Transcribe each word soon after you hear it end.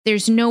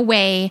There's no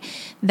way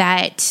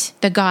that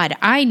the God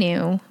I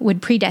knew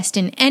would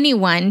predestine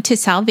anyone to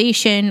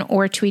salvation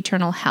or to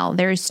eternal hell.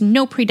 There's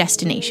no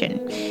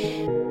predestination.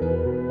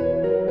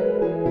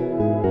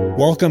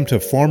 Welcome to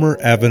Former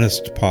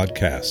Adventist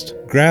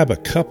Podcast. Grab a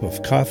cup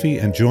of coffee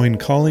and join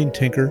Colleen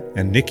Tinker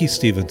and Nikki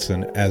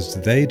Stevenson as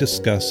they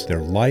discuss their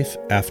life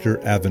after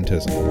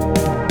Adventism.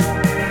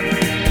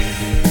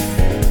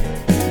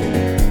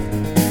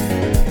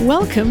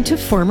 Welcome to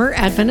Former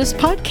Adventist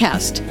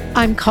Podcast.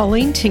 I'm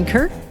Colleen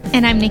Tinker.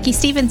 And I'm Nikki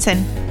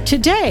Stevenson.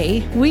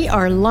 Today, we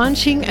are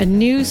launching a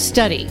new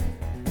study.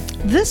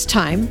 This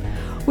time,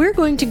 we're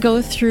going to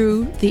go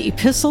through the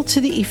Epistle to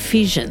the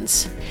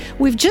Ephesians.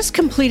 We've just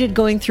completed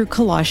going through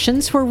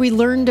Colossians, where we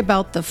learned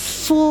about the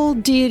full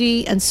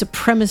deity and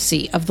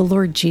supremacy of the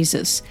Lord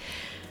Jesus.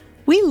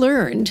 We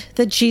learned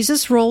that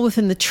Jesus' role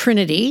within the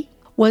Trinity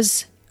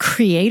was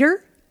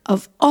creator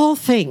of all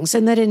things,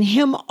 and that in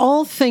him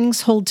all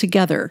things hold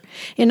together.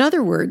 In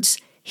other words,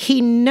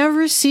 he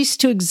never ceased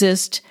to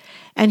exist,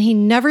 and he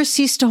never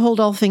ceased to hold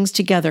all things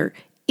together,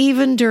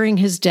 even during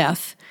his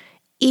death,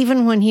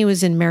 even when he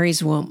was in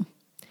Mary's womb.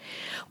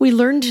 We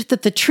learned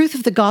that the truth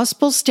of the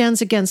gospel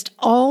stands against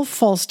all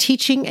false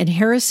teaching and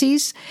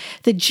heresies,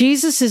 that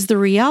Jesus is the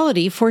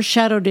reality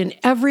foreshadowed in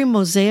every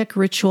Mosaic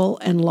ritual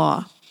and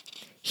law.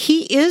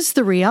 He is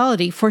the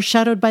reality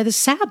foreshadowed by the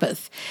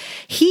Sabbath.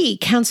 He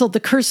canceled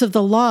the curse of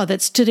the law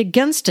that stood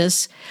against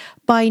us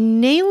by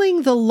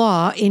nailing the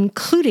law,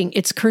 including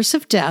its curse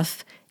of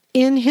death,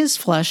 in his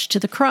flesh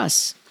to the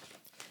cross.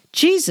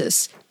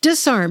 Jesus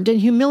disarmed and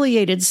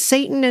humiliated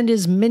Satan and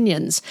his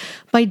minions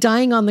by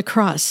dying on the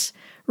cross,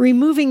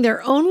 removing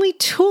their only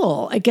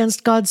tool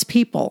against God's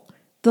people,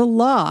 the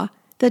law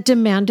that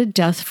demanded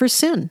death for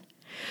sin.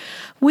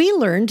 We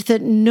learned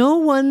that no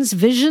one's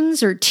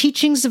visions or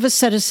teachings of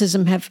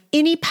asceticism have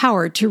any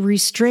power to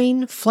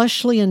restrain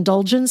fleshly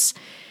indulgence,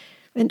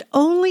 and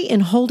only in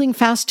holding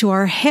fast to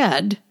our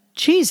head,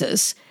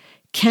 Jesus,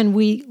 can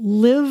we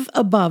live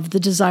above the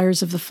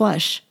desires of the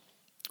flesh.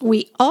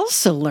 We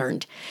also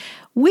learned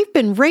we've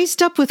been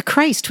raised up with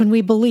Christ when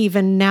we believe,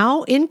 and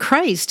now in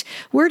Christ,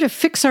 we're to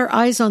fix our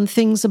eyes on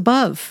things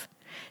above.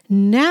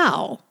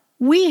 Now,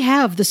 we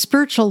have the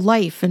spiritual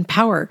life and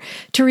power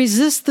to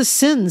resist the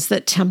sins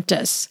that tempt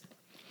us.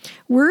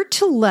 We're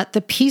to let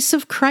the peace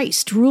of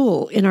Christ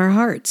rule in our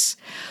hearts.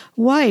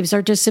 Wives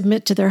are to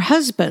submit to their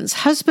husbands.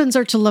 Husbands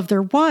are to love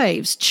their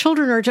wives.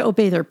 Children are to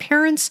obey their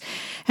parents.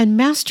 And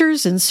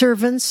masters and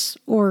servants,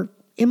 or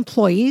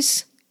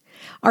employees,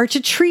 are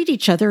to treat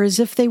each other as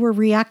if they were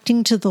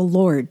reacting to the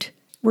Lord.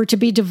 We're to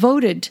be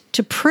devoted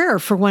to prayer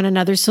for one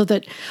another so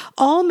that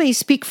all may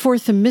speak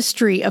forth the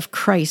mystery of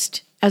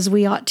Christ as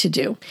we ought to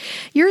do.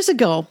 Years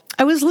ago,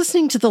 I was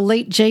listening to the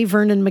late J.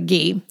 Vernon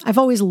McGee. I've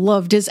always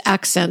loved his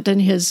accent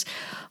and his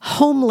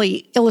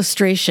homely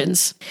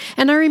illustrations.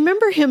 And I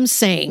remember him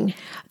saying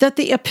that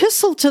the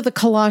epistle to the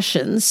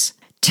Colossians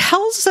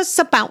tells us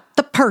about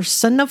the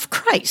person of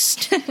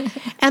Christ.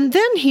 And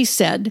then he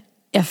said,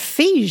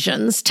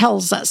 Ephesians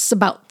tells us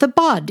about the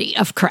body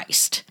of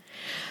Christ.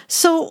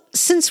 So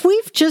since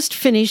we've just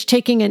finished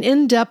taking an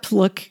in-depth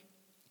look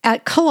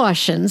at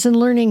Colossians and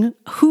learning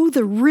who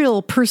the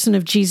real person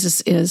of Jesus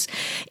is,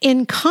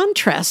 in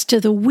contrast to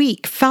the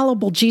weak,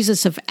 fallible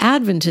Jesus of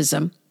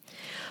Adventism,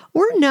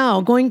 we're now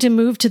going to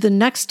move to the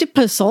next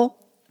epistle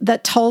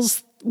that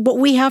tells what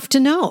we have to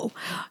know.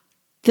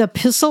 The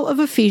epistle of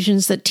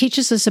Ephesians that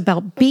teaches us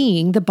about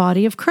being the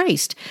body of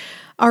Christ,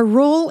 our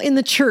role in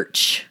the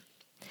church.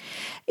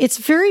 It's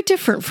very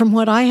different from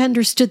what I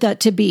understood that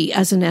to be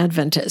as an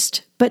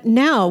Adventist. But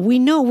now we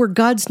know we're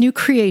God's new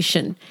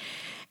creation.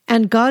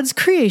 And God's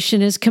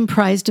creation is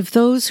comprised of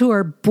those who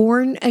are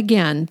born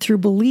again through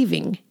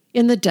believing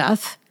in the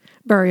death,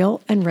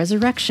 burial, and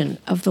resurrection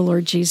of the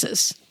Lord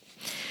Jesus.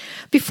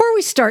 Before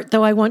we start,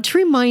 though, I want to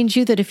remind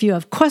you that if you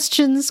have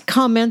questions,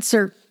 comments,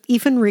 or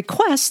even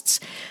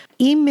requests,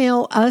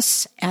 email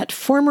us at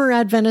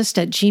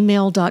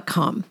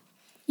formeradventist@gmail.com.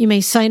 You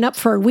may sign up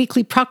for our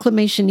weekly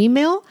proclamation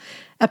email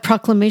at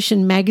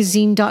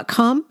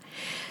proclamationmagazine.com,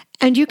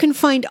 and you can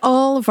find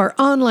all of our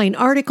online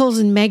articles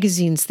and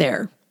magazines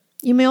there.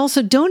 You may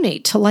also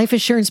donate to Life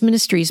Assurance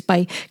Ministries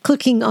by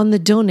clicking on the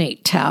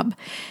Donate tab.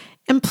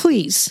 And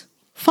please,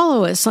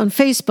 follow us on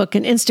Facebook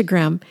and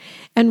Instagram,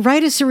 and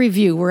write us a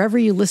review wherever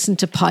you listen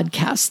to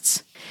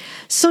podcasts.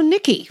 So,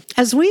 Nikki,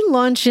 as we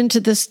launch into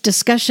this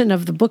discussion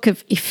of the book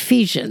of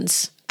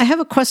Ephesians, I have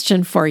a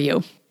question for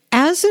you.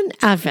 As an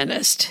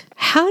Adventist,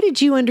 how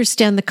did you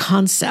understand the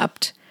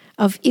concept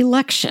of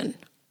election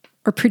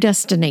or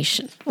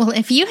predestination? Well,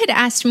 if you had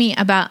asked me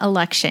about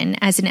election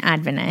as an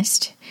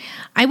Adventist,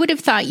 I would have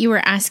thought you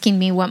were asking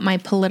me what my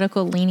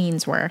political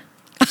leanings were.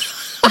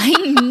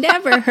 I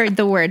never heard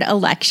the word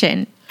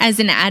election as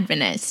an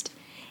Adventist.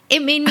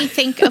 It made me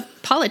think of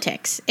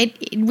politics.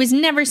 It was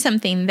never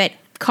something that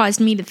caused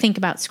me to think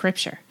about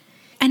Scripture.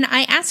 And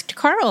I asked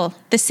Carl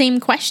the same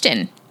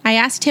question. I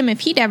asked him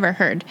if he'd ever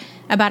heard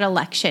about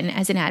election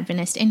as an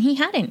Adventist, and he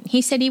hadn't.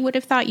 He said he would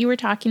have thought you were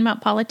talking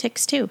about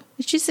politics too,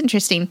 which is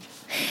interesting.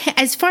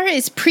 As far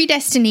as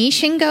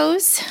predestination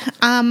goes,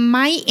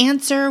 my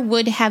answer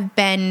would have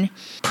been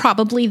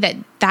probably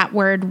that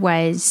word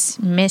was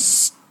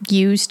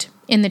misused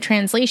in the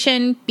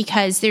translation,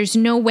 because there's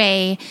no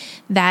way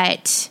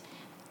that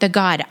the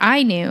God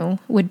I knew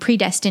would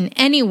predestine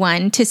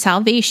anyone to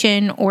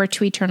salvation or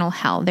to eternal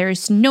hell.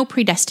 There's no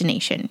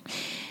predestination.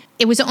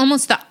 It was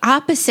almost the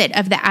opposite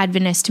of the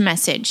Adventist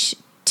message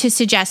to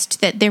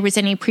suggest that there was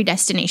any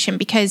predestination,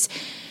 because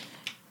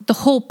the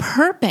whole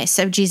purpose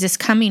of Jesus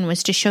coming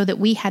was to show that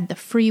we had the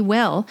free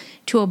will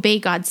to obey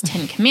God's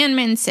 10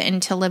 commandments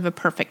and to live a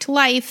perfect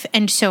life.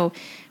 And so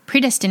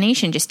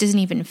predestination just doesn't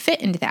even fit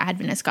into the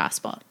Adventist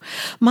gospel.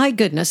 My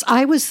goodness,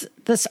 I was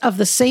of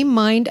the same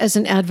mind as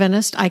an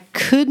Adventist. I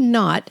could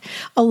not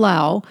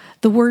allow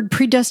the word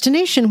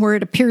predestination, where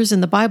it appears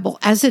in the Bible,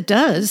 as it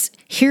does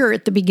here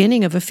at the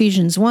beginning of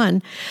Ephesians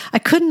 1, I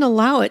couldn't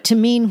allow it to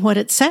mean what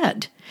it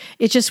said.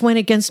 It just went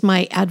against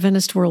my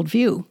Adventist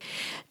worldview.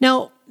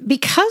 Now,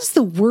 because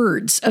the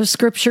words of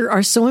Scripture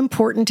are so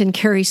important and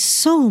carry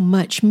so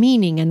much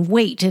meaning and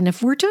weight, and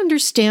if we're to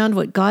understand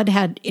what God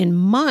had in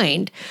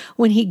mind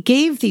when he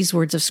gave these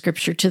words of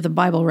Scripture to the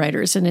Bible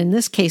writers, and in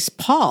this case,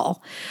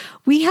 Paul,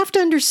 we have to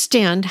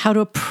understand how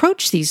to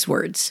approach these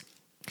words.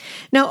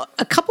 Now,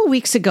 a couple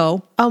weeks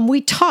ago,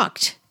 we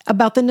talked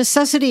about the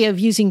necessity of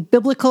using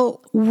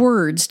biblical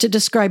words to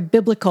describe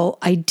biblical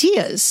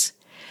ideas.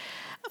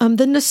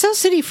 The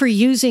necessity for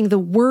using the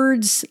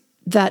words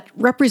that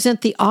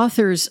represent the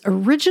author's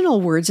original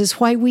words is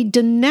why we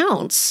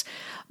denounce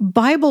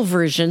Bible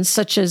versions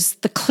such as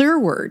the Clear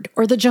Word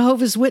or the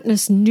Jehovah's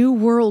Witness New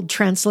World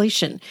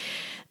Translation.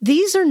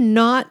 These are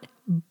not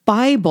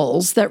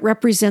Bibles that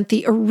represent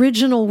the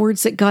original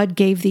words that God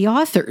gave the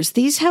authors.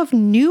 These have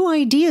new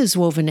ideas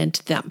woven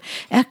into them,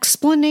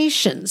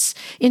 explanations,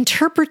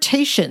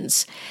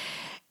 interpretations.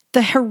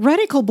 The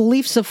heretical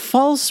beliefs of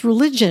false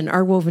religion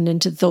are woven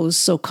into those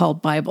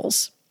so-called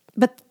Bibles.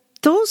 But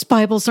those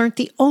Bibles aren't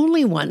the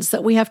only ones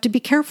that we have to be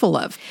careful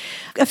of.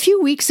 A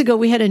few weeks ago,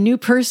 we had a new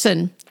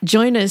person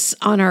join us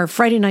on our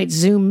Friday night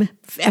Zoom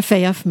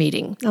FAF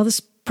meeting. Now,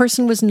 this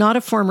person was not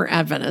a former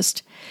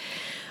Adventist,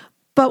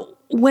 but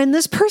when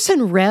this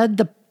person read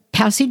the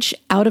passage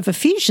out of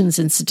Ephesians,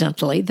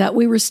 incidentally, that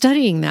we were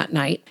studying that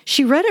night,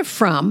 she read it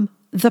from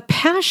the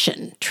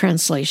Passion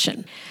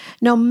Translation.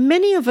 Now,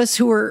 many of us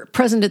who were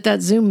present at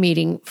that Zoom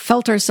meeting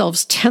felt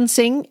ourselves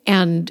tensing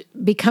and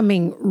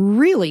becoming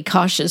really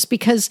cautious,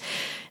 because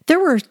there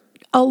were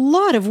a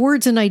lot of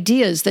words and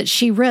ideas that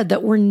she read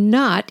that were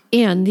not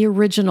in the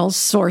original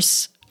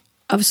source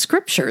of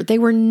Scripture. They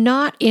were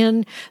not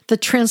in the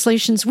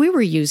translations we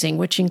were using,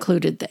 which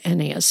included the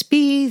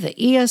NASB, the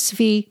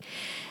ESV.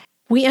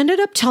 We ended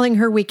up telling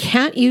her we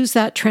can't use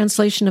that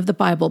translation of the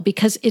Bible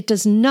because it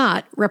does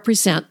not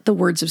represent the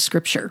words of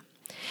Scripture.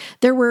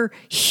 There were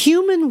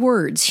human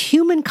words,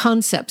 human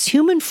concepts,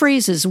 human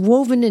phrases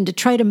woven in to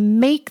try to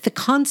make the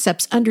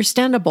concepts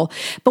understandable.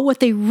 But what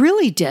they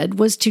really did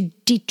was to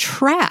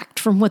detract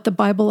from what the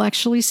Bible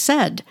actually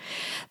said.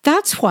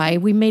 That's why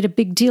we made a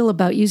big deal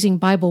about using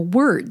Bible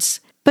words.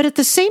 But at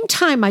the same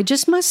time, I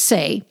just must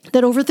say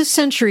that over the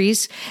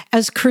centuries,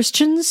 as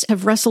Christians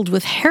have wrestled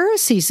with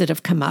heresies that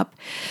have come up,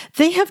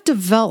 they have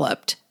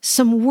developed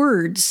some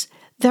words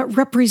that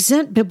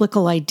represent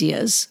biblical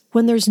ideas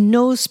when there's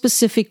no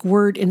specific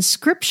word in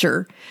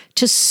Scripture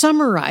to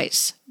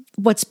summarize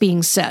what's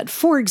being said.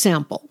 For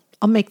example,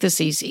 I'll make this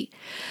easy.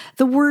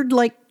 The word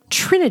like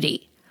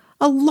Trinity.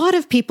 A lot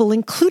of people,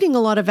 including a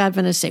lot of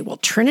Adventists, say, well,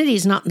 Trinity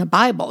is not in the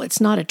Bible.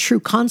 It's not a true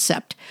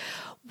concept.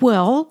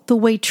 Well, the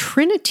way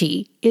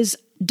Trinity is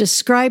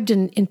described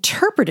and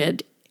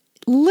interpreted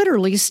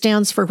literally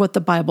stands for what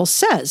the Bible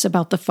says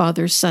about the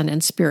Father, Son,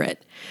 and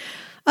Spirit.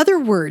 Other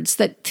words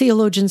that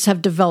theologians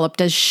have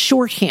developed as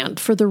shorthand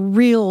for the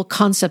real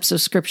concepts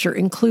of Scripture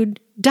include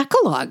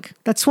Decalogue.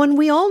 That's one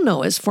we all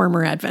know as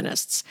former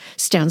Adventists.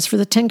 Stands for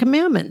the 10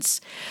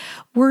 Commandments.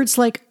 Words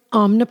like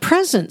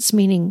omnipresence,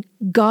 meaning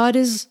God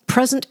is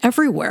present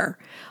everywhere.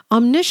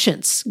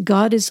 Omniscience,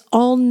 God is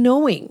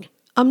all-knowing.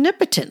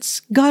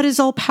 Omnipotence, God is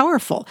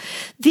all-powerful.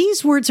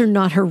 These words are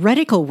not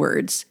heretical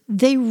words.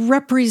 They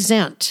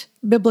represent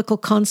biblical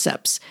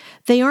concepts.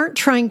 They aren't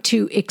trying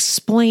to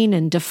explain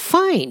and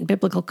define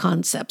biblical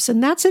concepts,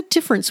 and that's a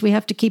difference we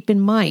have to keep in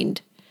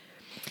mind.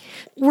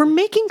 We're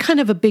making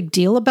kind of a big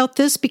deal about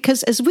this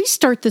because as we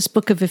start this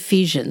book of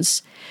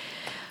Ephesians,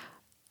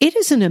 it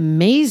is an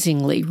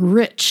amazingly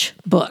rich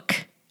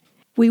book.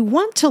 We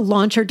want to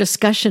launch our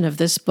discussion of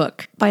this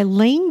book by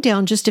laying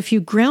down just a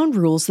few ground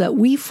rules that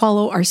we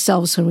follow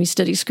ourselves when we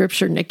study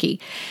Scripture, Nikki.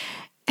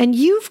 And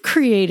you've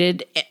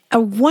created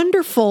a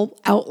wonderful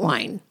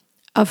outline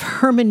of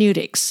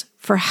hermeneutics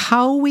for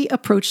how we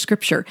approach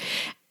Scripture.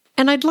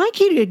 And I'd like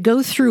you to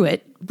go through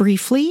it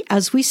briefly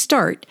as we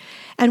start,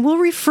 and we'll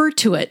refer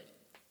to it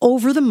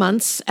over the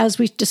months as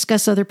we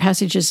discuss other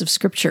passages of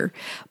Scripture.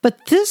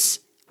 But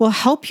this will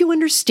help you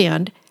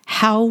understand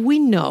how we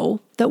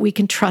know that we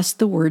can trust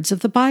the words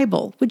of the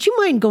Bible. Would you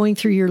mind going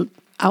through your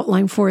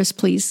outline for us,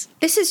 please?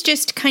 This is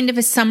just kind of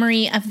a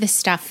summary of the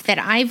stuff that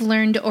I've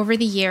learned over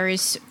the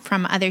years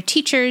from other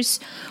teachers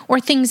or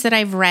things that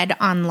I've read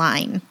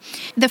online.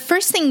 The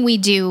first thing we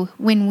do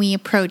when we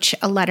approach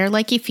a letter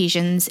like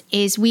Ephesians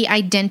is we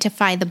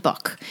identify the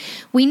book.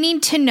 We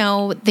need to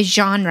know the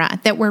genre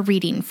that we're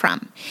reading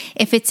from.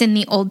 If it's in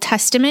the Old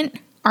Testament,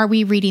 are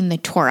we reading the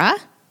Torah,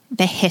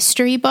 the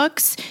history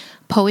books,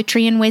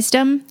 poetry and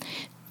wisdom,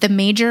 the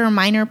major or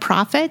minor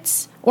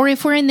prophets? Or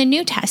if we're in the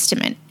New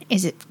Testament,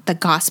 is it the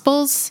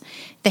Gospels,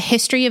 the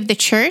history of the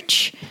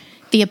church,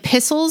 the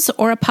epistles,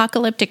 or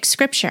apocalyptic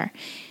scripture?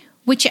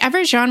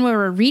 Whichever genre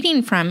we're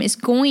reading from is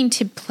going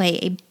to play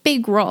a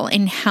big role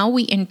in how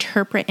we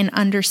interpret and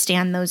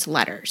understand those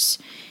letters.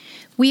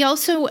 We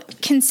also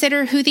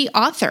consider who the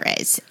author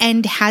is,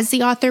 and has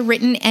the author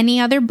written any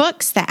other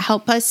books that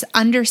help us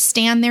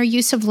understand their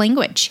use of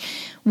language?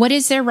 What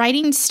is their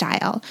writing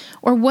style?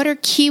 Or what are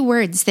key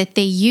words that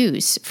they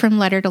use from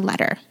letter to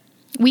letter?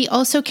 We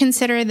also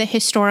consider the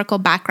historical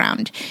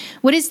background.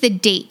 What is the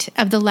date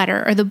of the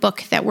letter or the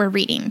book that we're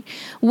reading?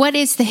 What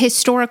is the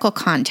historical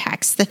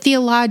context, the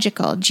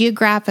theological,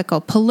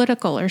 geographical,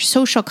 political, or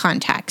social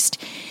context?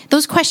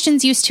 Those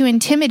questions used to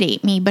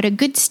intimidate me, but a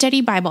good study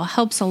Bible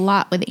helps a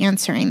lot with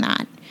answering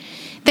that.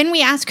 Then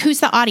we ask, who's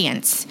the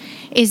audience?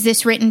 Is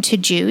this written to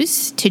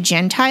Jews, to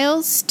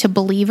Gentiles, to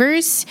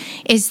believers?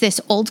 Is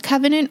this Old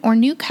Covenant or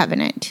New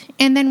Covenant?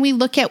 And then we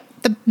look at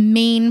the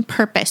main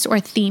purpose or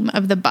theme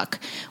of the book.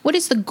 What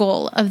is the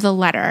goal of the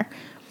letter?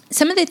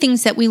 Some of the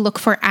things that we look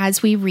for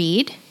as we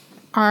read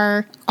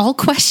are all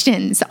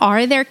questions.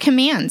 Are there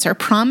commands or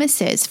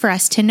promises for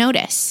us to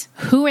notice?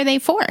 Who are they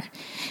for?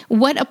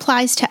 What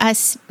applies to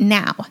us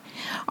now?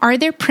 Are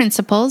there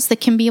principles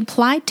that can be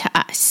applied to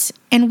us?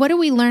 And what do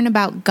we learn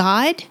about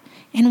God?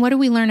 And what do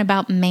we learn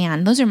about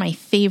man? Those are my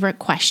favorite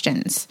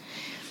questions.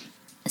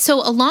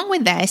 So along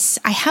with this,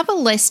 I have a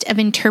list of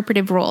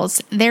interpretive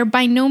rules. They're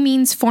by no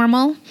means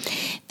formal.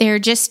 They're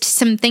just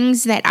some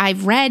things that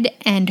I've read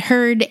and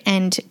heard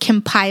and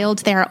compiled.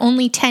 There are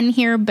only 10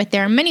 here, but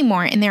there are many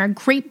more, and there are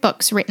great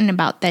books written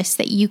about this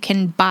that you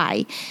can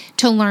buy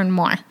to learn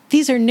more.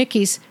 These are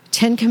Nikki's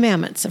 10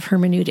 Commandments of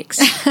hermeneutics.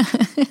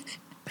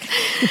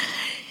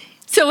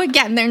 So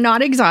again, they're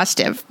not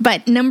exhaustive,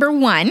 but number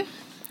 1,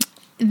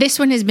 this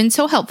one has been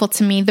so helpful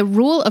to me, the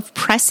rule of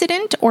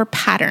precedent or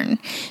pattern.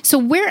 So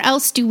where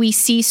else do we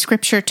see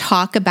Scripture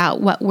talk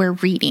about what we're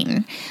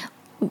reading?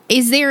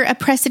 Is there a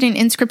precedent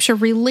in Scripture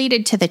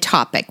related to the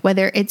topic,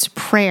 whether it's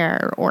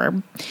prayer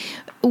or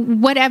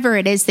whatever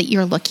it is that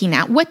you're looking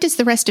at? What does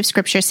the rest of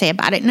Scripture say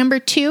about it? Number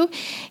 2,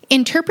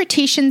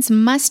 interpretations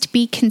must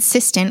be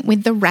consistent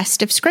with the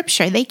rest of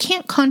Scripture. They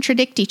can't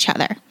contradict each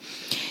other.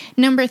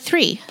 Number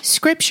 3,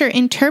 Scripture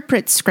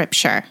interprets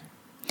Scripture.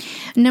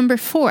 Number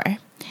 4,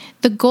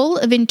 the goal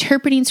of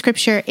interpreting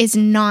Scripture is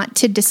not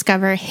to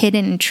discover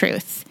hidden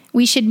truth.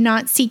 We should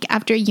not seek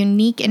after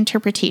unique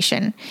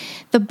interpretation.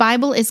 The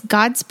Bible is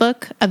God's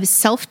book of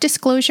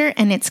self-disclosure,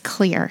 and it's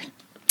clear.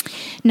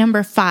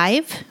 Number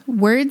 5,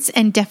 words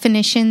and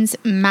definitions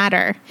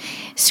matter.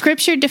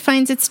 Scripture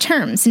defines its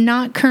terms,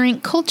 not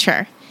current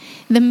culture.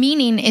 The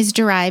meaning is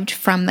derived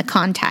from the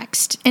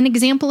context. An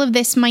example of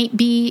this might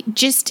be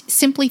just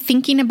simply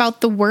thinking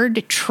about the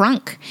word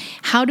trunk.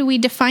 How do we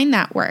define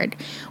that word?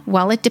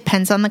 Well, it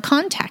depends on the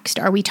context.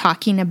 Are we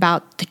talking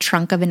about the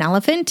trunk of an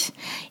elephant,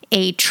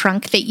 a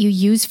trunk that you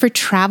use for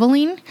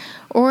traveling,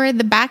 or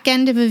the back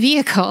end of a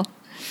vehicle?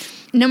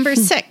 Number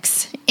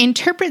 6,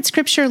 interpret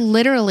Scripture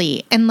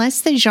literally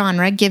unless the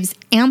genre gives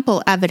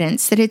ample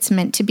evidence that it's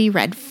meant to be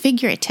read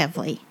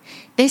figuratively.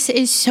 This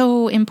is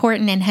so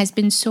important and has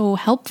been so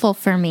helpful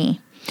for me.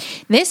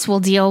 This will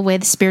deal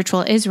with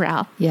spiritual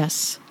Israel.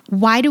 Yes.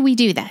 Why do we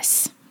do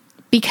this?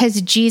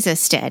 Because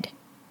Jesus did.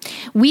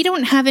 We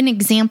don't have an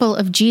example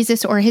of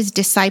Jesus or his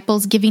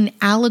disciples giving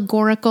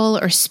allegorical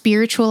or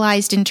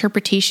spiritualized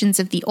interpretations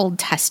of the Old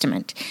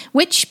Testament,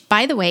 which,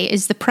 by the way,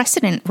 is the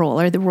precedent rule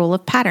or the rule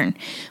of pattern.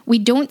 We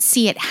don't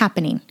see it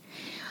happening.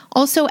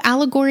 Also,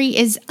 allegory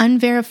is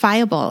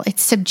unverifiable.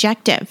 It's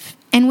subjective.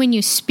 And when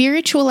you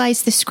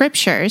spiritualize the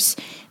Scriptures,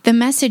 the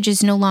message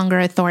is no longer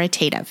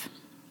authoritative.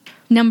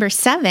 Number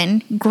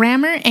 7,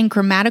 grammar and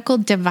grammatical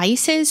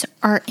devices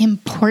are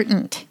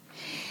important.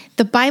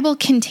 The Bible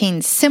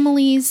contains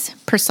similes,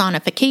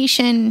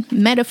 personification,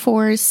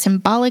 metaphors,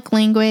 symbolic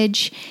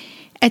language,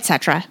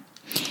 etc.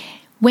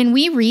 When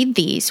we read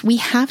these, we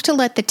have to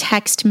let the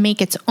text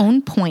make its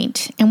own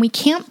point, and we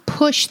can't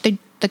push the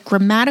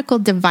grammatical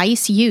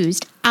device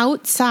used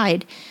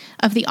outside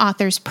of the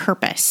author's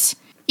purpose.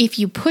 If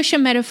you push a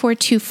metaphor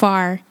too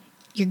far,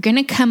 you're going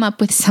to come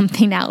up with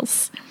something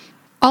else.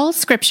 All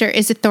Scripture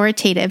is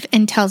authoritative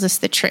and tells us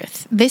the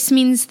truth. This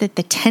means that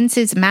the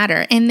tenses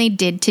matter, and they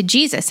did to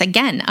Jesus.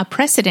 Again, a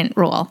precedent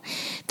rule.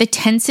 The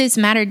tenses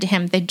mattered to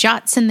him. The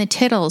jots and the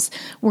tittles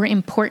were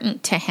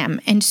important to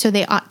him, and so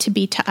they ought to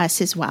be to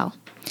us as well.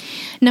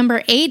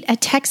 Number 8, a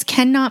text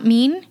cannot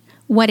mean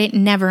what it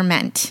never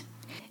meant.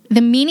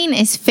 The meaning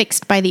is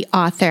fixed by the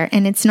author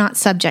and it's not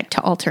subject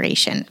to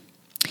alteration.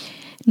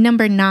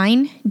 Number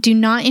 9, do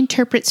not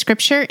interpret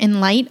Scripture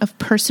in light of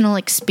personal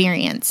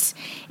experience.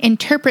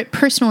 Interpret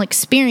personal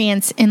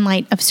experience in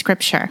light of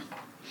Scripture.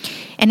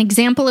 An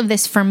example of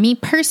this for me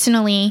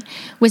personally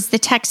was the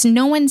text,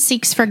 "No one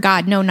seeks for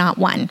God, no, not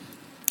one."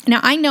 Now,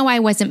 I know I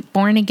wasn't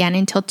born again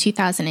until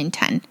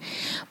 2010,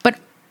 but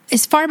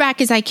as far back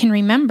as I can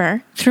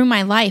remember, through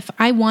my life,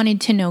 I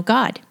wanted to know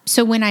God.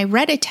 So when I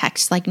read a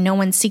text like "No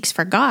one seeks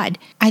for God,"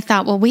 I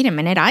thought, well, wait a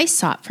minute, I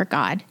sought for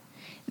God.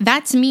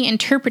 That's me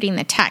interpreting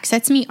the text.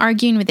 That's me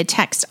arguing with the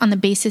text on the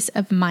basis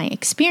of my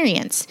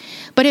experience.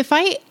 But if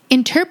I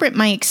interpret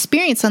my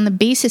experience on the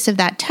basis of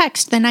that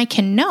text, then I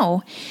can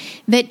know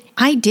that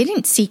I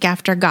didn't seek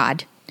after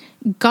God.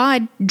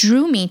 God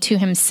drew me to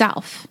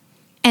himself.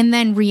 And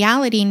then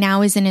reality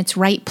now is in its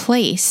right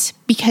place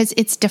because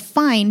it's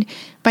defined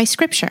by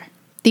Scripture,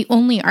 the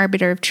only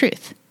arbiter of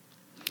truth.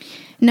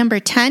 Number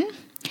 10,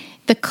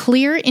 the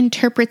clear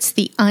interprets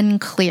the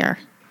unclear.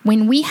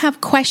 When we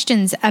have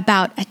questions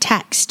about a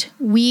text,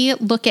 we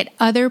look at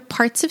other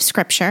parts of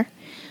Scripture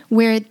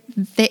where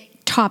the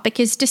topic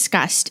is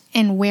discussed,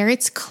 and where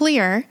it's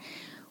clear,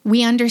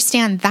 we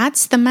understand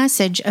that's the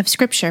message of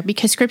Scripture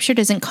because Scripture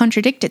doesn't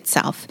contradict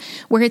itself.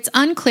 Where it's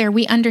unclear,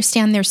 we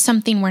understand there's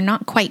something we're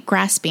not quite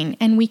grasping,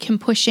 and we can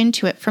push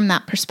into it from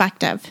that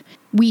perspective.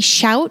 We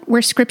shout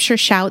where Scripture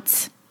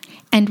shouts,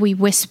 and we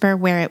whisper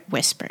where it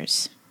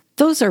whispers.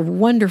 Those are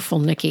wonderful,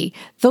 Nikki.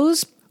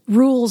 Those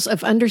rules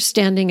of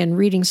understanding and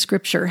reading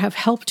Scripture have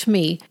helped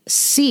me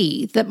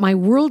see that my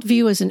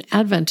worldview as an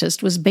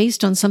Adventist was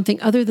based on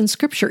something other than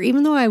Scripture,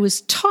 even though I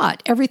was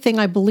taught everything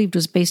I believed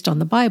was based on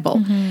the Bible.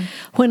 Mm-hmm.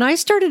 When I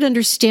started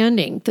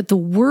understanding that the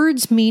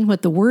words mean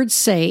what the words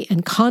say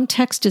and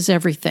context is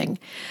everything,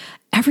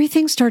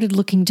 everything started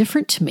looking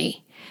different to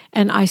me.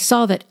 And I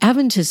saw that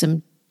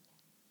Adventism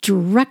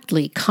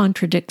directly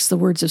contradicts the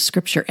words of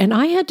Scripture. And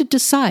I had to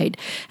decide,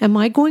 am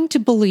I going to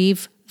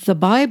believe the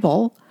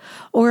Bible,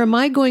 or am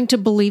I going to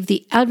believe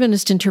the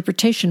Adventist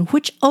interpretation,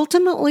 which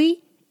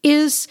ultimately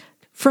is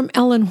from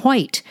Ellen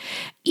White?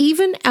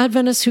 Even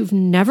Adventists who've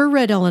never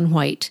read Ellen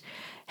White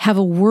have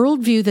a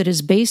worldview that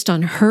is based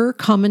on her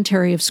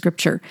commentary of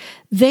Scripture.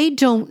 They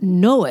don't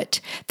know it.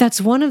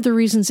 That's one of the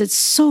reasons it's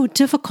so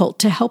difficult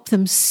to help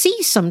them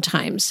see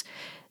sometimes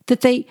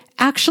that they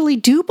actually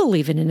do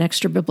believe in an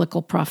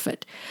extra-biblical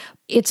prophet.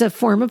 It's a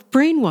form of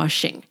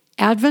brainwashing.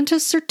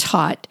 Adventists are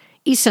taught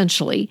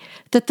essentially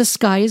that the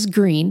sky is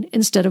green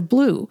instead of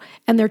blue.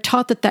 And they're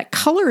taught that that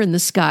color in the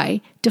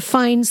sky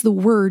defines the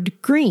word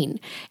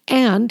green.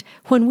 And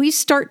when we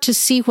start to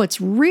see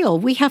what's real,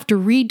 we have to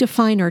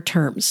redefine our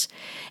terms.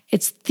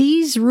 It's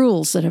these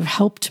rules that have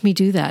helped me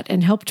do that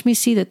and helped me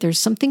see that there's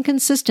something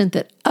consistent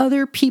that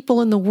other people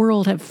in the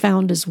world have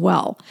found as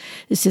well.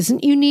 This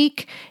isn't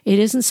unique. It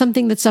isn't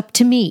something that's up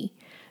to me.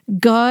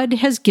 God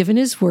has given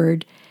his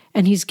word,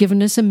 and he's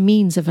given us a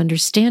means of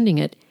understanding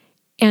it.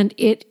 And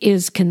it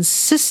is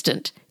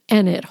consistent,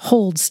 and it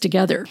holds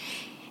together.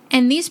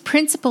 And these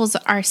principles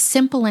are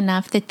simple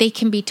enough that they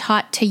can be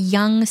taught to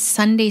young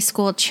Sunday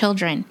school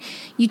children.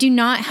 You do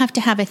not have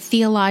to have a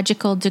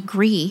theological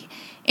degree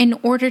in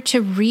order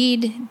to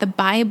read the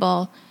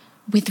Bible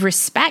with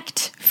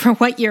respect for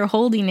what you're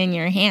holding in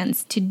your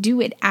hands, to do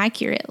it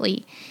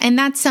accurately. And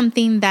that's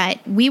something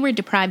that we were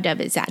deprived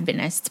of as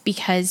Adventists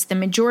because the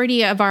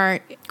majority of our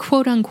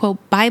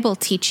quote-unquote Bible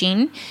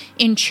teaching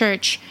in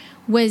church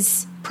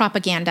was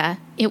propaganda.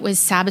 It was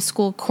Sabbath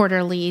school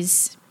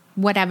quarterlies,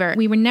 whatever.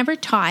 We were never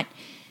taught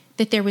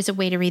that there was a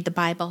way to read the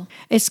Bible.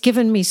 It's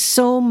given me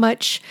so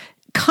much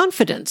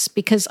confidence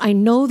because I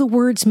know the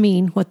words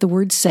mean what the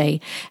words say,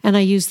 and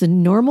I use the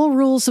normal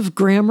rules of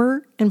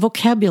grammar and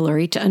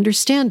vocabulary to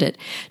understand it.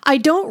 I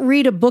don't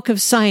read a book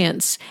of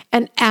science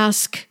and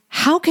ask,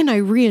 how can I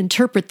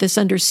reinterpret this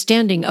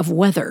understanding of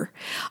weather?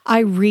 I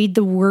read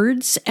the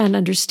words and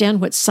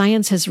understand what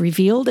science has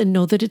revealed and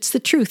know that it's the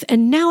truth.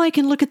 And now I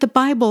can look at the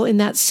Bible in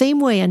that same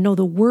way and know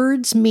the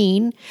words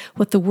mean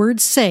what the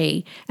words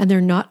say, and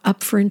they're not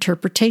up for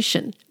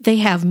interpretation. They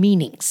have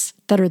meanings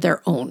that are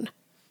their own.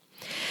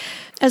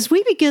 As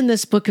we begin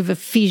this book of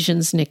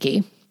Ephesians,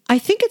 Nikki, I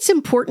think it's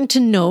important to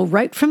know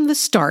right from the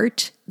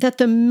start that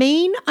the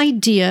main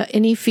idea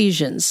in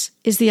Ephesians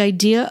is the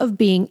idea of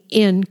being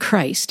in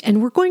Christ.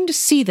 And we're going to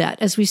see that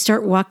as we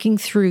start walking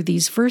through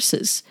these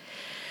verses.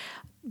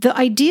 The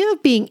idea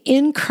of being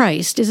in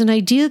Christ is an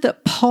idea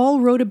that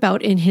Paul wrote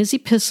about in his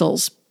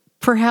epistles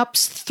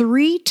perhaps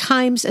 3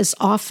 times as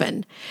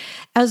often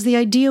as the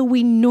idea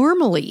we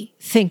normally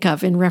think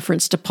of in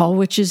reference to Paul,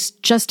 which is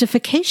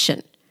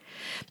justification.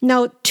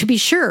 Now, to be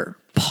sure,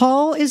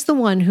 Paul is the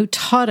one who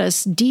taught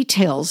us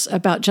details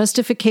about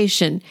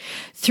justification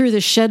through the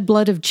shed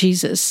blood of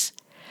Jesus.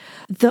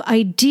 The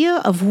idea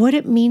of what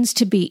it means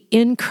to be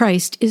in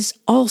Christ is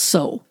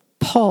also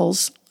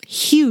Paul's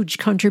huge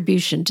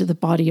contribution to the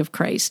body of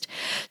Christ.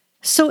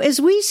 So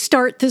as we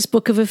start this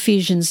book of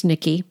Ephesians,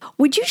 Nikki,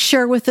 would you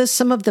share with us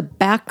some of the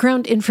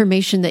background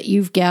information that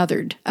you've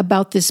gathered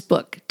about this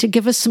book to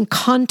give us some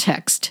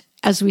context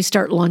as we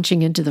start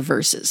launching into the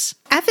verses.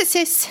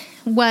 Ephesus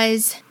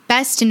was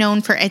best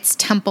known for its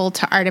temple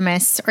to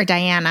Artemis or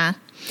Diana,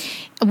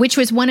 which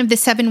was one of the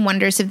 7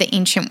 wonders of the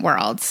ancient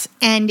world.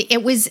 And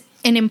it was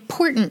an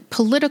important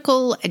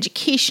political,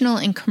 educational,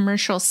 and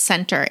commercial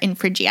center in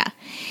Phrygia.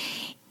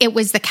 It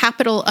was the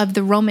capital of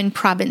the Roman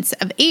province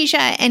of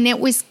Asia, and it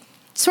was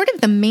sort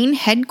of the main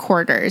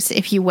headquarters,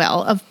 if you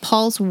will, of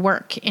Paul's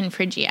work in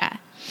Phrygia.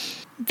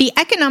 The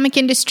economic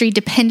industry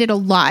depended a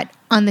lot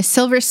on the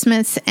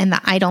silversmiths and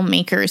the idol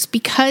makers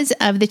because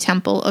of the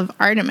temple of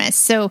Artemis.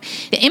 So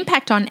the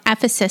impact on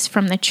Ephesus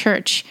from the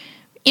church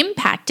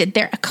impacted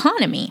their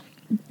economy.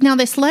 Now,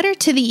 this letter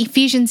to the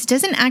Ephesians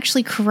doesn't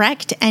actually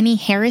correct any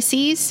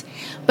heresies,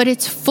 but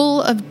it's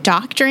full of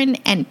doctrine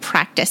and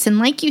practice. And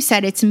like you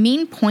said, its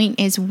main point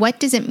is, what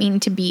does it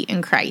mean to be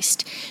in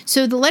Christ?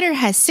 So the letter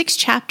has 6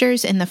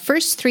 chapters, and the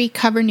first 3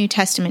 cover New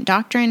Testament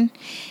doctrine,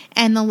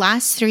 and the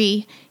last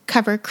 3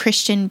 cover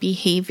Christian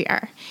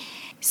behavior.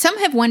 Some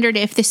have wondered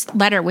if this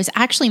letter was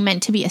actually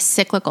meant to be a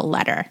cyclical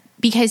letter,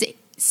 because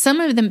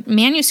some of the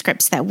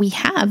manuscripts that we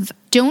have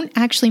don't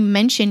actually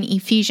mention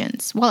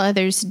Ephesians, while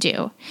others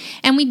do.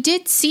 And we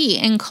did see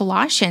in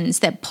Colossians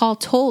that Paul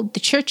told the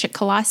church at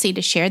Colossae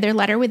to share their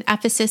letter with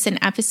Ephesus, and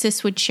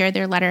Ephesus would share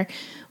their letter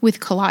with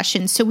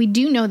Colossians. So we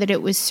do know that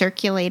it was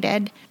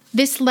circulated.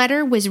 This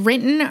letter was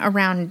written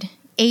around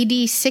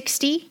AD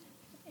 60,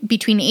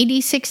 between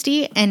AD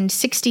 60 and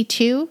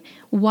 62,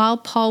 while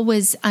Paul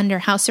was under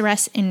house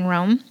arrest in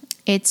Rome.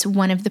 It's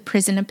one of the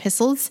prison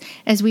epistles,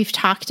 as we've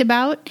talked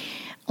about,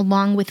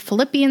 along with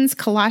Philippians,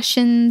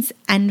 Colossians,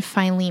 and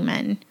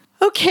Philemon.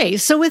 Okay,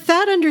 so with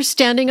that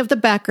understanding of the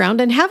background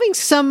and having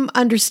some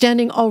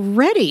understanding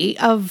already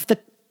of the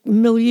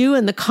milieu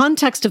and the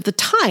context of the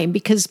time,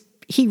 because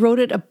he wrote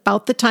it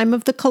about the time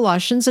of the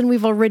Colossians, and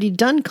we've already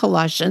done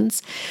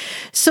Colossians.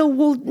 So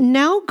we'll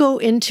now go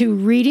into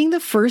reading the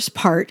first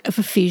part of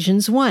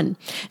Ephesians 1.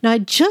 Now, I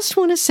just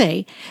want to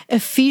say,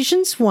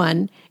 Ephesians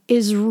 1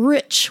 is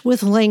rich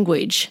with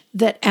language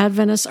that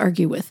Adventists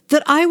argue with,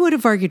 that I would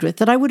have argued with,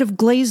 that I would have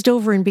glazed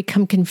over and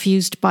become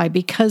confused by,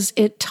 because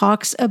it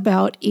talks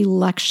about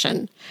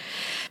election.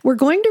 We're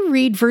going to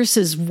read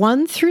verses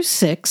 1 through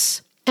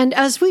 6. And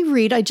as we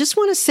read, I just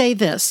want to say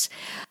this.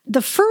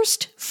 The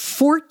first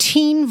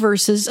 14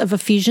 verses of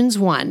Ephesians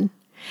 1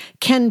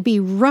 can be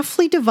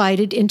roughly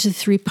divided into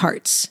 3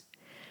 parts.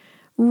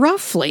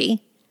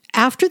 Roughly,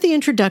 after the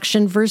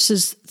introduction,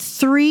 verses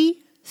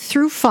 3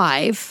 through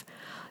 5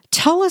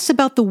 tell us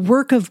about the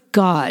work of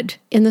God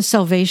in the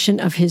salvation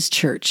of his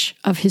church,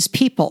 of his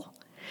people.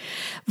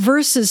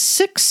 Verses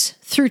 6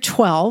 through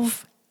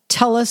 12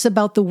 tell us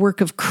about the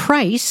work of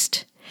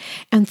Christ,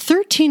 and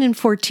 13 and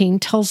 14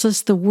 tells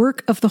us the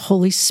work of the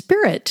Holy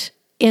Spirit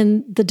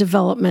in the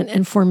development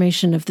and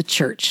formation of the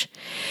church.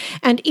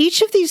 And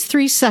each of these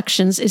 3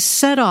 sections is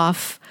set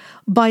off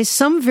by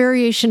some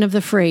variation of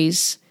the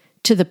phrase,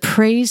 to the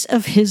praise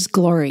of his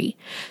glory.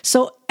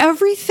 So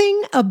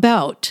everything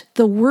about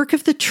the work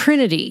of the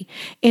Trinity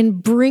in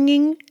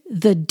bringing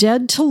the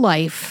dead to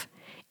life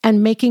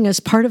and making us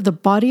part of the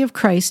body of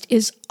Christ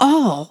is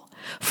all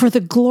for the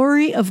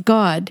glory of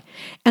God.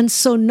 And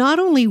so not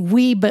only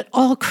we, but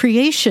all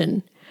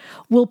creation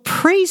will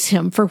praise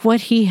him for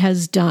what he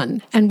has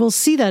done. And we'll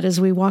see that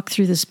as we walk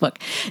through this book.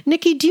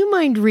 Nikki, do you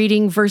mind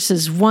reading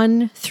verses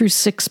 1 through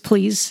 6,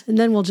 please? And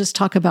then we'll just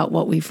talk about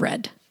what we've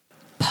read.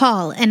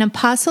 Paul, an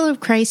apostle of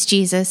Christ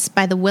Jesus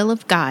by the will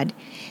of God,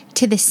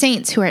 to the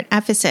saints who are at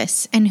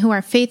Ephesus and who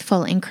are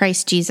faithful in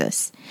Christ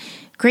Jesus.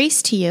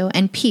 Grace to you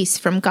and peace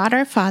from God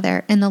our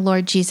Father and the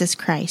Lord Jesus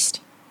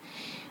Christ.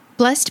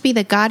 Blessed be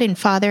the God and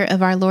Father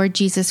of our Lord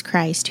Jesus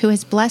Christ, who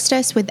has blessed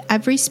us with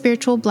every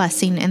spiritual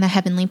blessing in the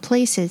heavenly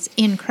places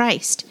in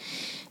Christ,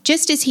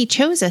 just as he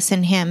chose us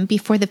in him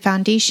before the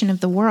foundation of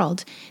the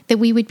world, that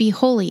we would be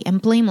holy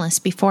and blameless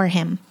before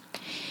him.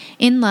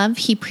 In love,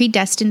 he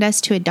predestined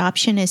us to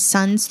adoption as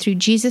sons through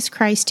Jesus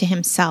Christ to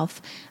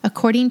himself,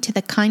 according to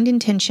the kind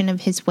intention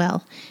of his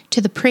will,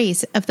 to the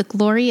praise of the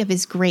glory of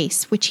his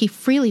grace, which he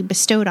freely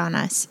bestowed on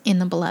us in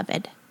the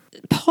Beloved.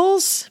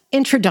 Paul's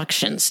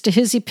introductions to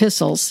his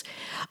epistles,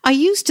 I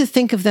used to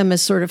think of them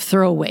as sort of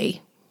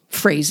throwaway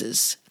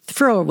phrases,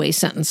 throwaway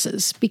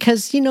sentences,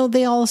 because,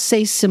 they all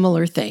say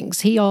similar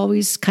things. He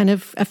always kind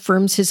of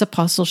affirms his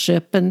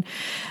apostleship and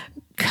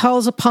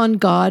calls upon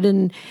God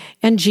and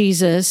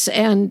Jesus.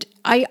 And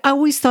I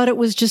always thought it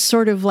was just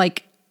sort of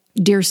like,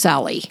 Dear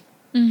Sally.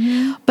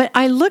 Mm-hmm. But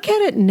I look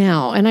at it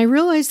now and I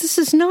realize this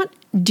is not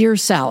Dear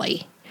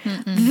Sally.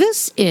 Mm-mm.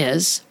 This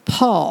is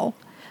Paul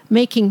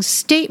making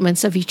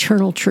statements of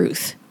eternal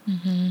truth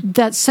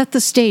that set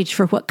the stage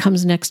for what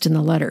comes next in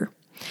the letter.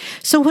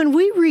 So when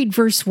we read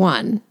verse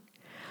 1,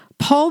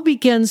 Paul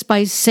begins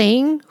by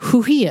saying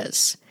who he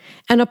is,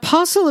 an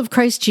apostle of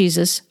Christ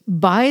Jesus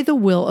by the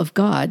will of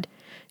God,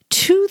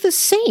 to the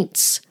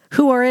saints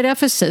who are at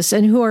Ephesus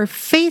and who are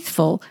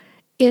faithful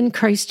in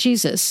Christ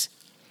Jesus.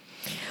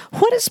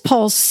 What is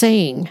Paul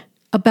saying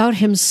about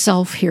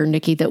himself here,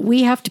 Nikki, that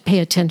we have to pay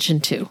attention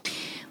to?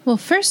 Well,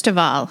 first of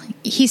all,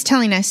 he's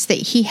telling us that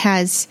he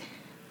has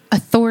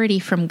authority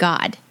from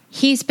God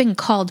He's been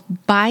called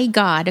by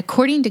God,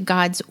 according to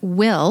God's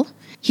will.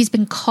 He's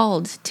been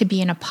called to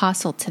be an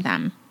apostle to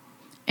them.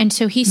 And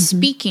so he's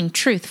speaking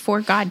truth for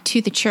God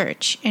to the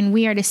church, and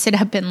we are to sit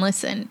up and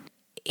listen.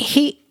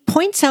 He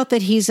points out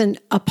that he's an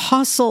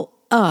apostle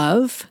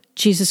of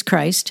Jesus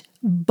Christ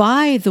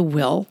by the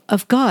will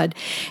of God.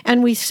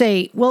 And we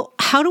say, well,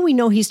 how do we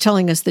know he's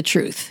telling us the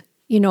truth?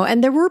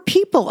 And there were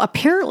people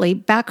apparently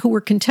back who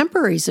were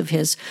contemporaries of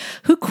his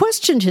who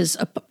questioned his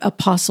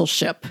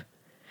apostleship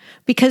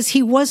because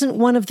he wasn't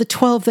one of the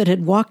 12 that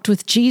had walked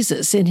with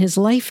Jesus in his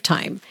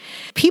lifetime.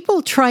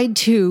 People tried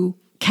to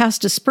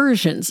cast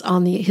aspersions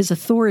on his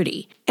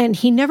authority, and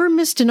he never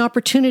missed an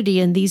opportunity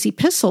in these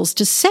epistles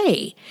to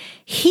say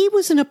he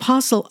was an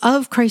apostle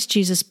of Christ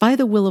Jesus by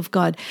the will of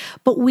God.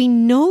 But we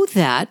know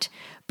that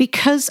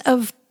because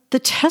of the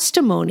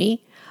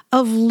testimony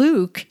of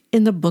Luke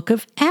in the book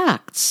of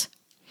Acts.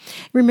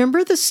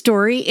 Remember the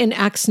story in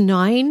Acts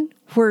 9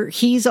 where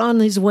he's on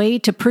his way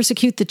to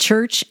persecute the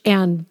church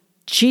and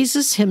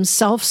Jesus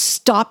himself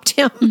stopped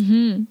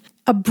him?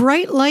 A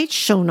bright light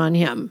shone on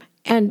him,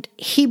 and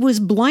he was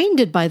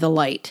blinded by the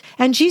light.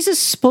 And Jesus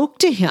spoke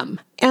to him.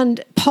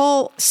 And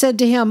Paul said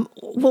to him,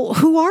 well,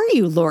 who are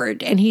you,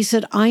 Lord? And he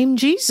said, I'm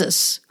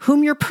Jesus,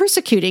 whom you're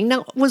persecuting.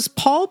 Now, was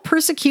Paul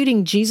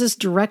persecuting Jesus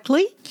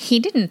directly? He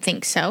didn't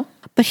think so.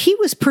 But he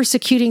was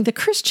persecuting the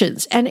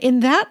Christians. And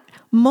in that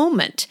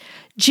moment,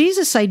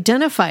 Jesus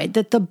identified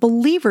that the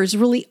believers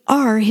really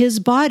are his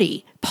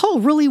body.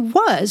 Paul really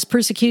was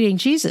persecuting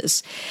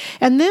Jesus.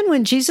 And then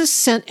when Jesus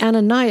sent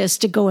Ananias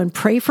to go and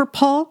pray for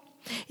Paul,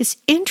 it's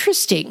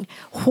interesting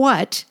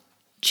what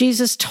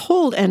Jesus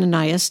told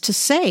Ananias to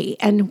say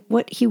and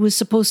what he was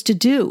supposed to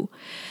do.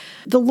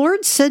 The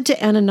Lord said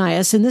to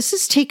Ananias, and this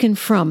is taken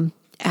from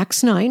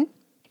Acts 9,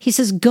 he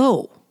says,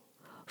 go,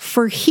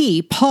 for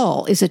he,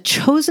 Paul, is a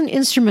chosen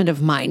instrument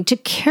of mine to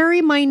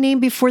carry my name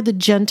before the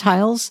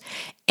Gentiles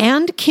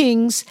and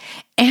kings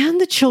and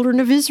the children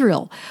of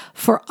Israel.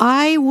 For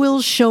I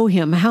will show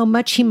him how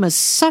much he must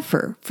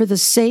suffer for the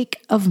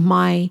sake of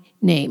my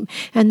name.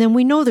 And then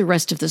we know the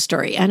rest of the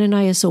story.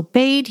 Ananias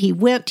obeyed, he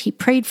went, he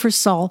prayed for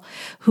Saul,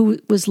 who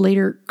was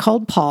later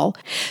called Paul,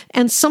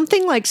 and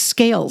something like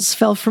scales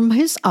fell from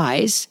his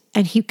eyes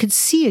and he could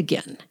see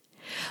again.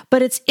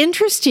 But it's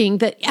interesting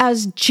that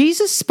as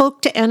Jesus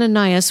spoke to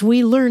Ananias,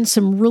 we learn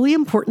some really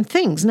important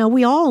things. Now,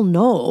 we all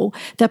know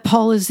that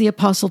Paul is the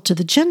apostle to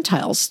the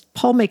Gentiles.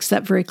 Paul makes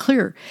that very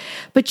clear.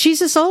 But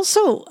Jesus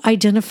also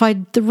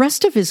identified the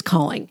rest of his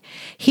calling.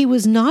 He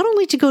was not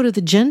only to go to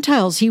the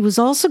Gentiles, he was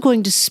also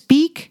going to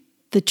speak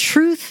the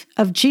truth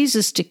of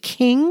Jesus to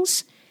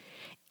kings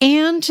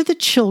and to the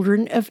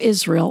children of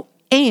Israel,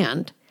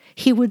 and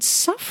he would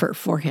suffer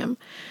for him.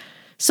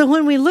 So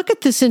when we look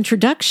at this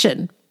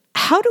introduction,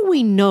 how do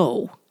we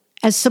know,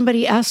 as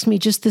somebody asked me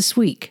just this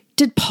week,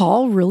 did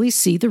Paul really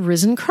see the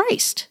risen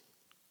Christ?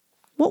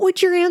 What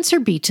would your answer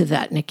be to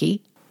that,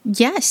 Nikki?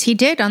 Yes, he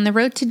did on the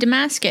road to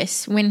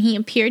Damascus when he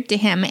appeared to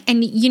him.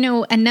 And,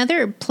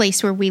 another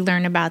place where we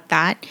learn about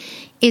that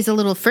is a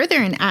little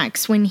further in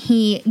Acts when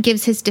he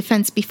gives his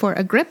defense before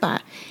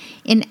Agrippa.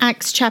 In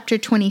Acts chapter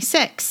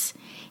 26,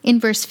 in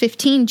verse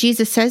 15,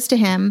 Jesus says to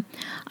him,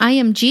 I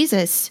am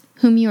Jesus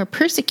whom you are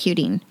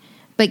persecuting.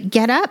 But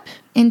get up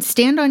and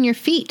stand on your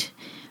feet.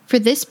 For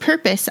this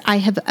purpose I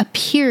have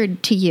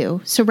appeared to you.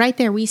 So right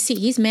there we see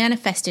he's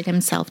manifested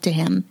himself to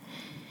him.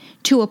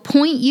 To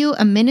appoint you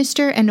a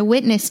minister and a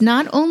witness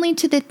not only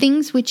to the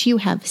things which you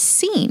have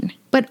seen,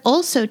 but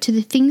also to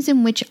the things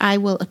in which I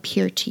will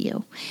appear to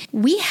you.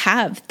 We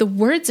have the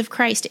words of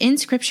Christ in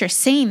Scripture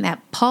saying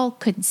that Paul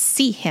could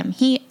see him.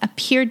 He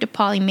appeared to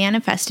Paul. He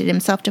manifested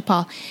himself to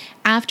Paul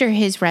after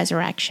his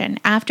resurrection,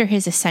 after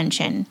his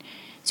ascension.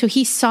 So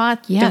he saw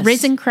the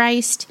risen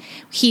Christ.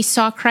 He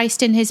saw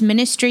Christ in his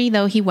ministry,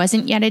 though he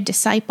wasn't yet a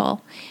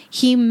disciple.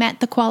 He met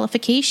the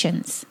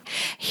qualifications.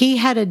 He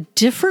had a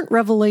different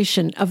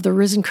revelation of the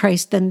risen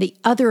Christ than the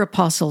other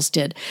apostles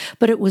did,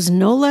 but it was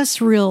no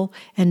less real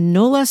and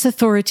no less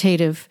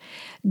authoritative.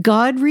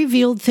 God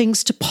revealed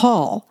things to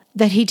Paul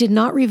that he did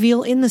not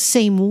reveal in the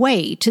same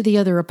way to the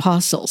other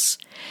apostles.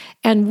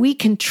 And we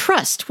can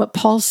trust what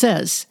Paul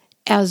says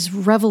as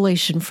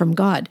revelation from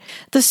God.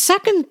 The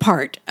second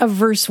part of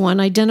verse 1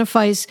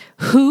 identifies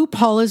who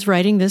Paul is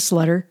writing this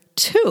letter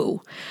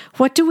to.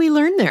 What do we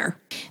learn there?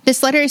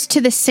 This letter is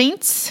to the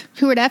saints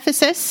who are at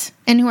Ephesus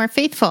and who are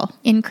faithful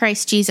in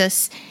Christ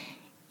Jesus.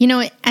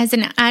 As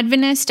an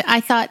Adventist, I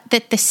thought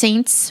that the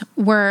saints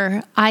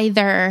were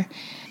either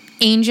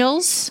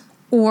angels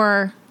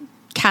or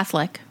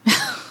Catholic.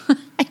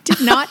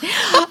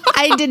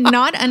 I did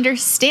not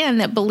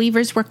understand that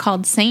believers were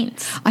called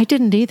saints. I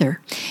didn't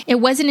either. It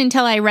wasn't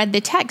until I read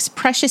the text,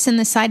 precious in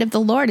the sight of the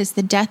Lord is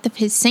the death of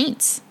his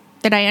saints,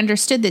 that I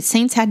understood that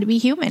saints had to be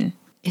human.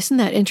 Isn't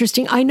that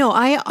interesting? I know,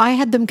 I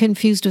had them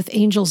confused with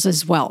angels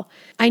as well.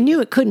 I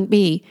knew it couldn't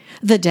be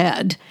the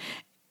dead,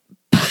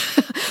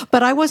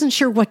 but I wasn't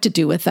sure what to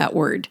do with that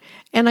word.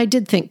 And I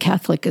did think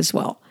Catholic as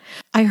well.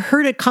 I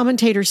heard a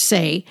commentator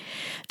say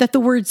that the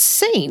word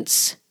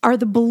saints are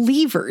the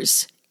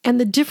believers And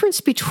the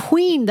difference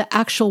between the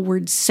actual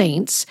word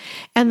saints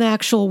and the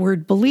actual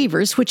word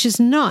believers, which is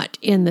not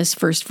in this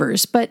first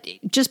verse, but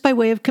just by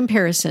way of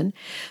comparison,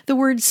 the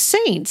word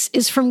saints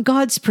is from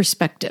God's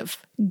perspective.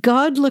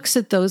 God looks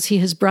at those he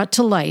has brought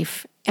to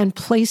life and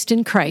placed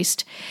in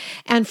Christ,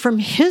 and from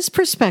his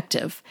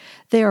perspective,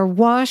 they are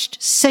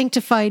washed,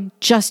 sanctified,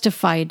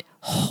 justified,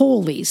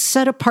 holy,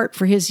 set apart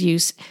for his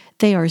use.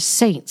 They are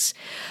saints.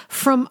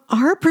 From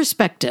our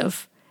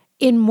perspective,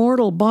 in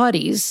mortal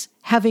bodies,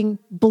 having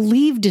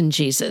believed in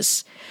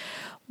Jesus,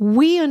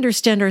 we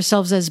understand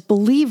ourselves as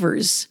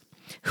believers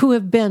who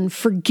have been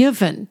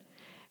forgiven,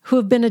 who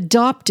have been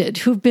adopted,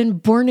 who've been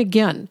born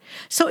again.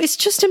 So it's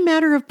just a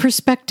matter of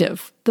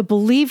perspective. The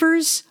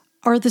believers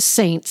are the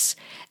saints,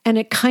 and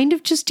it kind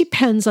of just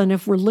depends on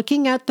if we're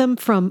looking at them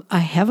from a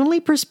heavenly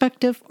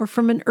perspective or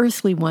from an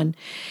earthly one.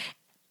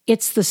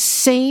 It's the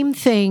same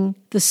thing,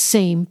 the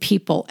same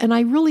people. And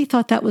I really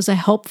thought that was a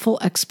helpful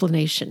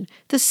explanation.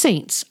 The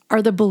saints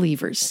are the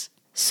believers.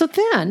 So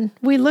then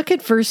we look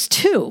at verse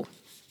 2.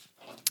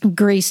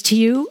 Grace to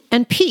you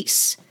and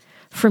peace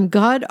from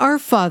God our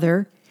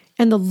Father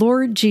and the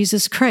Lord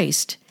Jesus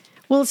Christ.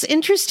 Well, it's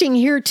interesting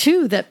here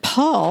too that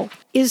Paul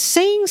is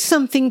saying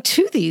something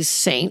to these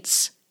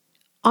saints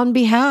on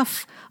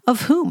behalf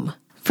of whom?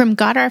 From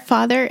God our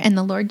Father and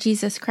the Lord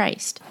Jesus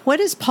Christ. What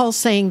is Paul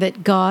saying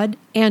that God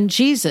and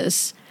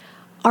Jesus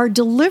are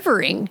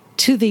delivering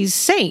to these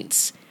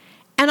saints?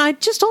 And I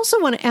just also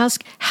want to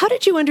ask, how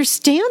did you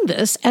understand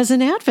this as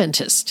an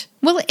Adventist?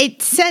 Well,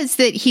 it says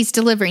that he's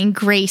delivering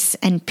grace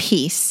and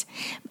peace.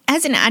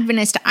 As an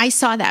Adventist, I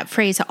saw that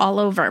phrase all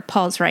over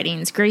Paul's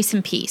writings, grace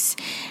and peace.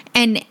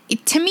 And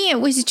to me,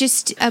 it was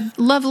just a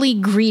lovely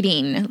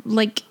greeting,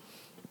 like,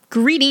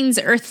 greetings,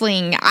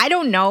 earthling. I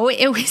don't know.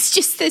 It was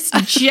just this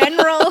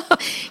general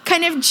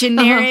kind of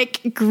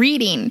generic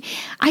greeting.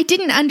 I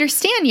didn't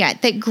understand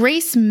yet that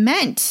grace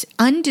meant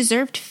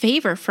undeserved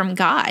favor from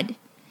God.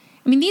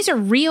 I mean, these are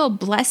real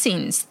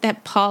blessings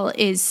that Paul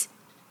is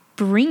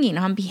bringing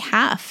on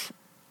behalf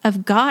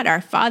of God,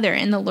 our Father,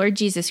 and the Lord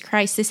Jesus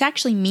Christ. This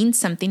actually means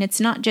something.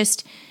 It's not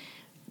just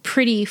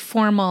pretty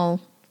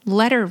formal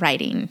letter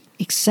writing.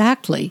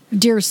 Exactly.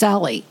 Dear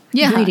Sally,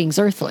 greetings,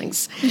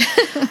 earthlings.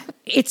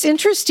 It's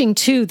interesting,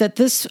 too, that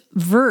this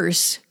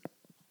verse,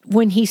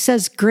 when he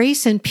says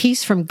grace and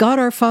peace from God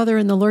our Father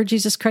and the Lord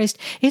Jesus Christ,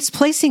 it's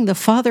placing the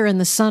Father and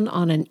the Son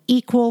on an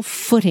equal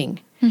footing,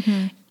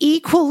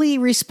 equally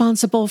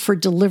responsible for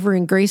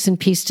delivering grace and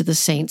peace to the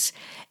saints,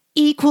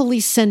 equally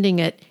sending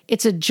it.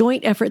 It's a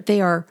joint effort.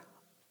 They are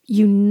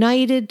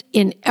united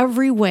in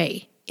every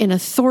way, in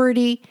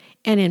authority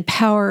and in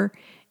power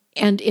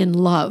and in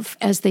love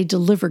as they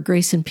deliver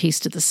grace and peace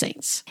to the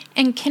saints.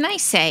 And can I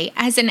say,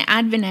 as an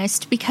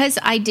Adventist, because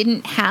I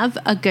didn't have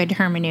a good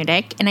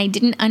hermeneutic and I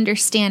didn't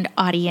understand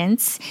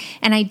audience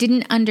and I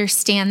didn't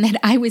understand that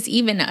I was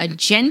even a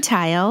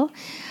Gentile,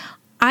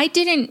 I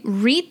didn't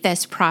read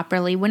this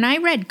properly. When I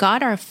read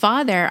God our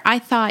Father, I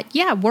thought,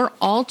 yeah, we're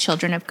all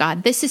children of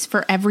God. This is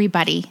for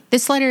everybody.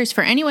 This letter is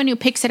for anyone who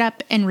picks it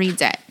up and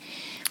reads it.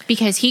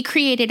 Because he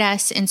created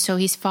us, and so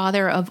he's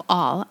Father of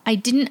all. I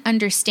didn't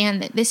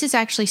understand that this is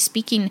actually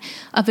speaking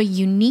of a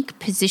unique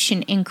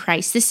position in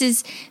Christ. This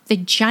is the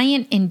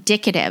giant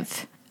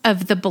indicative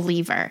of the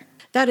believer.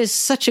 That is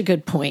such a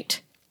good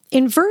point.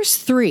 In verse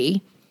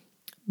 3,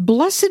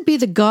 blessed be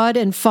the God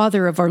and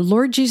Father of our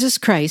Lord Jesus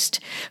Christ,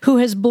 who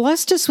has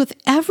blessed us with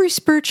every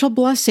spiritual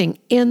blessing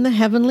in the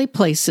heavenly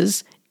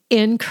places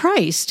in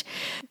Christ.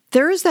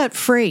 There is that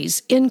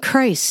phrase, in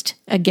Christ,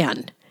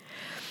 again.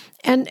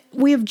 And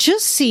we have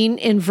just seen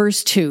in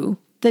verse 2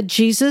 that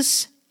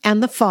Jesus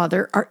and the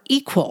Father are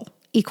equal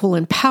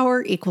in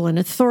power, equal in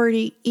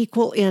authority,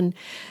 equal in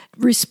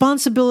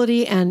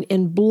responsibility, and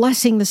in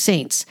blessing the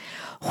saints.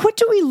 What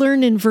do we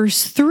learn in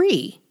verse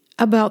 3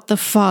 about the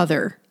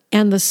Father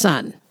and the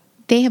Son?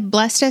 They have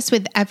blessed us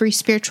with every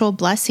spiritual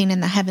blessing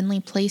in the heavenly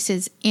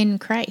places in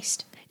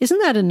Christ. Isn't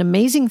that an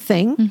amazing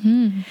thing?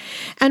 Mm-hmm.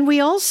 And we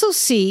also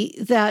see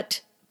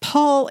that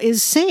Paul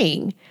is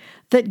saying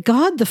that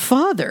God the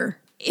Father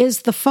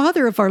is the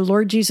Father of our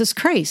Lord Jesus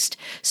Christ.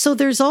 So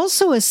there's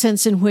also a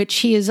sense in which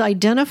he is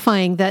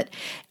identifying that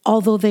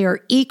although they are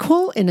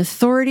equal in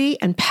authority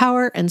and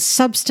power and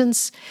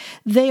substance,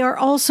 they are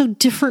also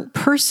different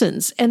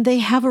persons, and they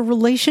have a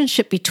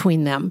relationship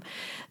between them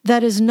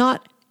that is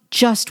not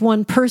just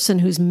one person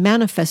who's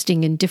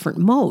manifesting in different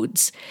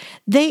modes.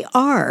 They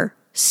are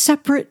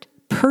separate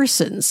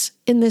persons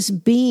in this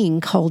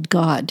being called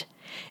God,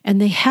 and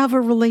they have a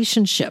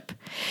relationship.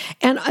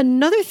 And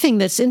another thing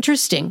that's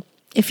interesting,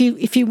 if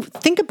you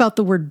think about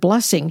the word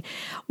blessing,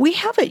 we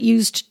have it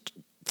used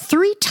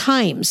 3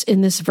 times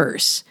in this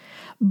verse.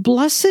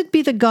 Blessed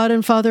be the God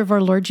and Father of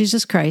our Lord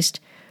Jesus Christ,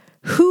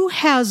 who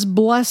has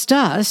blessed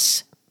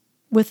us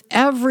with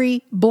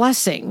every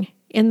blessing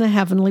in the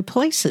heavenly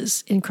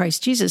places in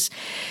Christ Jesus.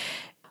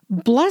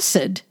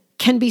 Blessed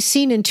can be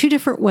seen in 2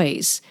 different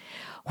ways.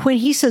 When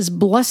he says,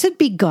 blessed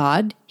be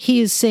God,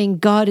 he is saying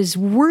God is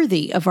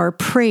worthy of our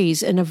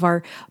praise and of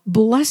our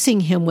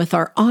blessing him with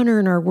our honor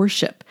and our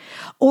worship.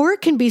 Or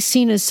it can be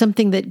seen as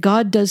something that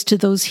God does to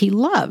those he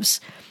loves.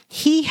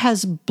 He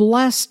has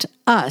blessed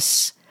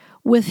us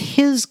with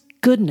his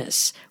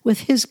goodness,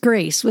 with his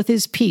grace, with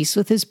his peace,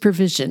 with his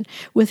provision,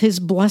 with his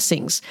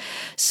blessings.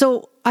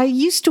 So I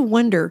used to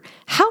wonder,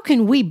 how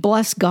can we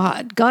bless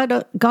God?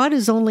 God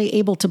is only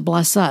able to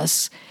bless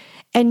us.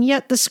 And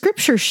yet the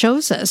scripture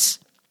shows us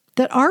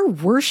that our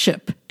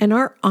worship and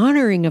our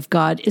honoring of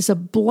God is a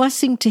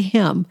blessing to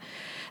him,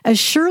 as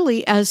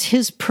surely as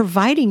his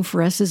providing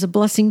for us is a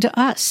blessing to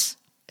us,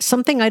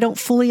 something I don't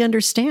fully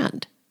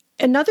understand.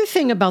 Another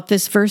thing about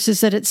this verse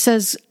is that it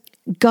says,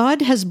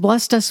 God has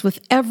blessed us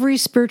with every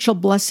spiritual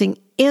blessing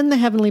in the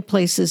heavenly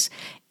places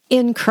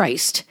in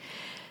Christ.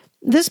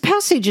 This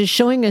passage is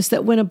showing us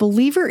that when a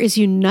believer is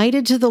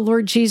united to the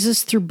Lord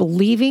Jesus through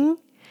believing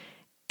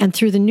and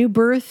through the new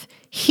birth,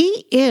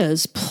 he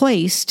is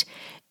placed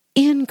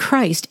in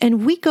Christ,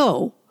 and we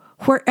go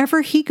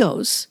wherever he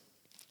goes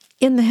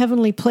in the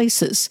heavenly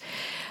places.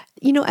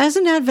 You know, as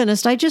an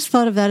Adventist, I just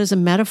thought of that as a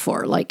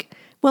metaphor, like,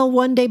 well,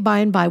 one day by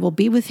and by we'll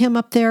be with him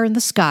up there in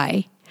the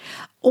sky,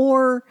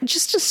 or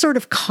just a sort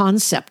of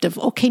concept of,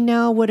 okay,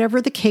 now,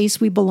 whatever the case,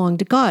 we belong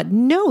to God.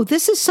 No,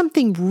 this is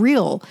something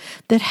real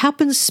that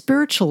happens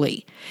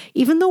spiritually.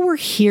 Even though we're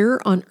here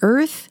on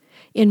earth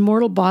in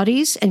mortal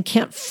bodies and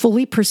can't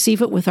fully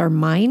perceive it with our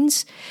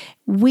minds,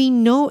 we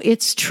know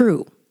it's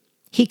true.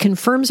 He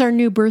confirms our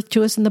new birth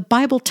to us, and the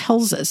Bible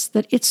tells us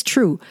that it's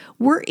true.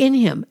 We're in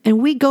him, and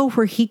we go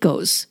where he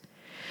goes.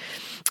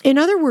 In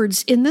other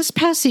words, in this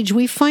passage,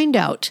 we find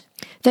out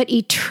that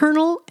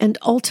eternal and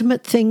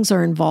ultimate things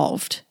are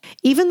involved.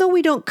 Even though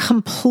we don't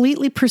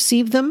completely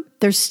perceive them,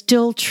 they're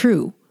still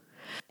true.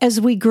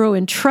 As we grow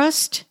in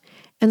trust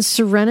and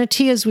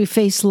serenity as we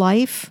face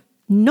life,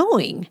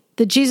 knowing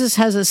that Jesus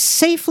has us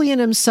safely in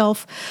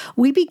himself,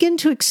 we begin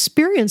to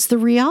experience the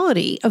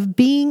reality of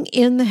being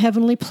in the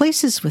heavenly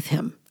places with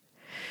him.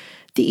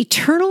 The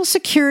eternal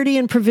security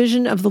and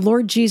provision of the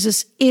Lord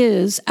Jesus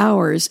is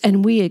ours,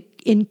 and we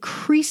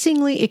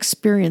increasingly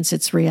experience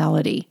its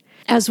reality.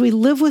 As we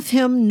live with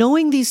him,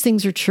 knowing these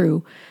things are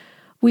true,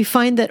 we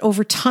find that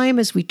over time,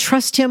 as we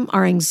trust him,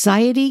 our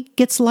anxiety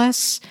gets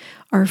less,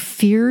 our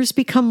fears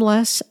become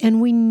less,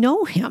 and we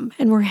know him,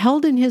 and we're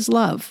held in his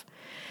love.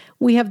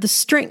 We have the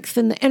strength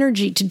and the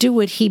energy to do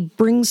what he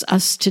brings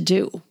us to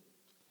do.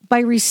 By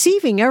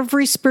receiving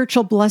every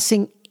spiritual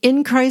blessing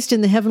in Christ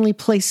in the heavenly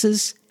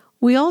places,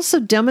 we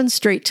also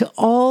demonstrate to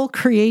all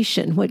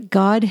creation what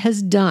God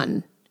has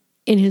done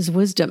in his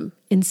wisdom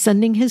in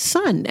sending his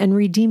son and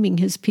redeeming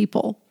his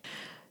people.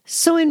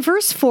 So in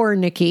verse 4,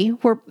 Nikki,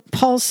 where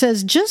Paul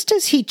says, just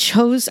as he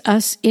chose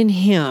us in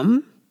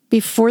him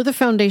before the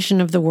foundation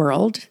of the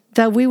world,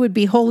 that we would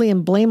be holy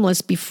and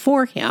blameless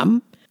before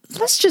him,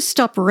 let's just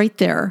stop right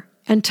there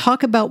and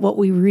talk about what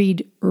we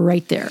read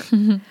right there.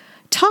 Mm-hmm.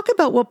 Talk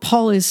about what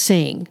Paul is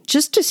saying.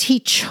 Just as he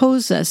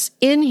chose us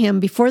in him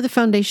before the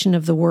foundation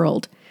of the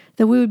world,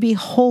 that we would be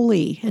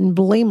holy and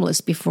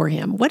blameless before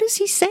him. What is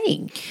he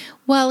saying?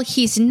 Well,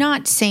 he's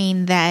not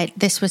saying that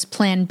this was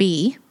plan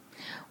B,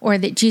 or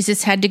that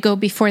Jesus had to go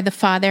before the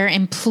Father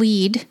and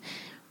plead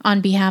on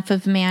behalf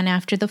of man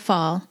after the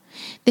fall.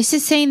 This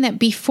is saying that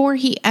before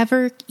he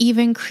ever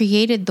even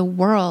created the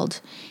world,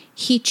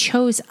 he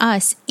chose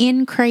us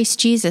in Christ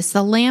Jesus,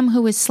 the Lamb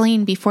who was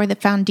slain before the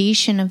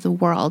foundation of the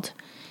world,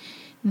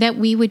 that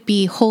we would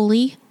be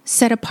holy,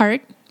 set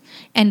apart,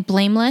 and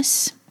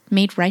blameless,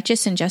 made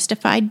righteous and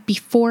justified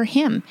before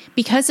him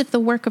because of the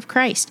work of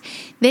Christ.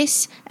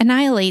 This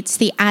annihilates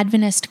the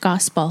Adventist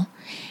gospel.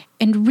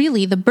 And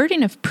really, the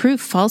burden of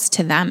proof falls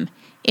to them.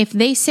 If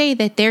they say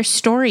that their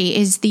story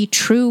is the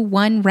true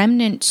one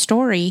remnant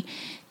story,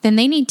 then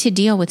they need to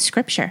deal with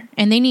Scripture,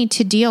 and they need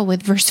to deal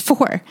with verse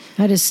 4.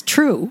 That is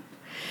true.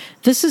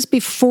 This is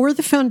before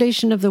the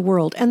foundation of the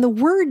world. And the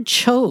word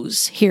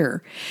chose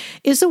here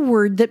is a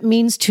word that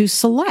means to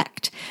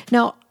select.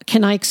 Now,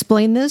 can I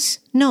explain this?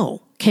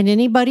 No. Can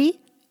anybody?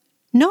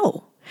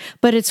 No.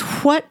 But it's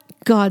what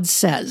God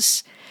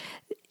says.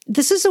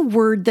 This is a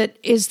word that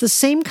is the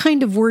same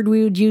kind of word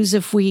we would use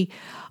if we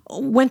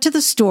went to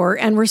the store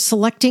and were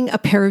selecting a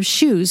pair of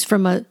shoes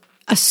from an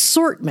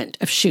assortment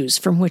of shoes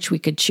from which we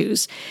could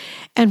choose.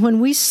 And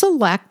when we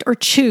select or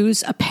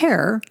choose a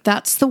pair,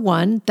 that's the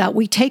one that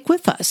we take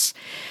with us.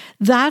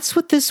 That's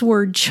what this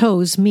word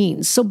chose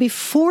means. So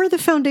before the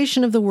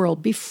foundation of the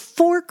world,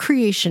 before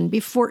creation,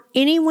 before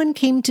anyone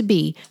came to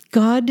be,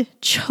 God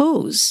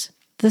chose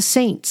the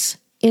saints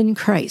in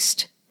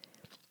Christ.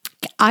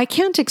 I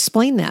can't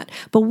explain that,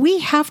 but we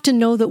have to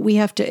know that we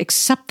have to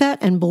accept that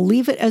and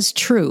believe it as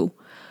true,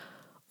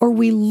 or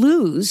we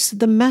lose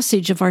the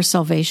message of our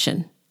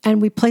salvation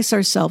and we place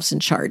ourselves in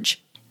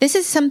charge. This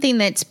is something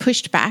that's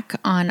pushed back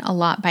on a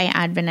lot by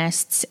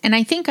Adventists, and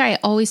I think I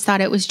always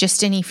thought it was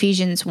just in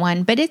Ephesians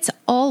 1, but it's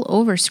all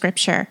over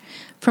Scripture.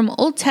 From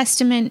Old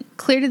Testament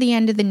clear to the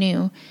end of the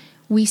New,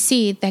 we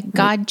see that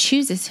God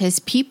chooses his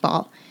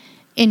people.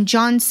 In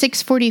John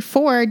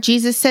 6:44,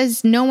 Jesus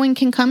says, "No one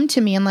can come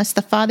to me unless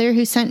the Father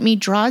who sent me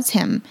draws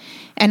him,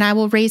 and I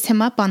will raise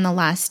him up on the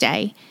last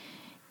day."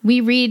 We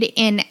read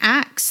in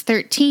Acts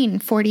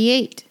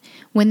 13:48,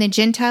 "When the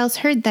Gentiles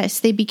heard this,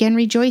 they began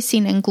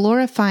rejoicing and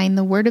glorifying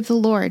the word of the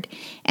Lord,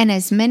 and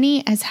as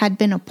many as had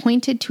been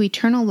appointed to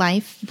eternal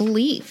life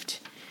believed."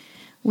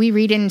 We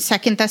read in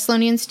 2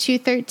 Thessalonians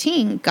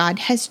 2:13, "God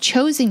has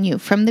chosen you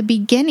from the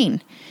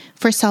beginning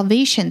for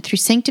salvation through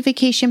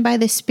sanctification by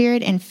the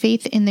Spirit and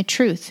faith in the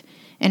truth."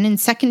 And in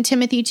 2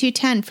 Timothy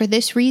 2:10, "For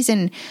this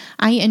reason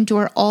I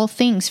endure all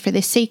things for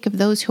the sake of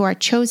those who are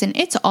chosen."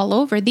 It's all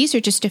over. These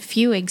are just a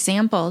few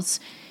examples.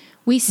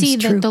 We see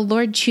that the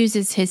Lord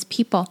chooses his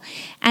people,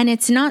 and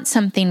it's not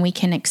something we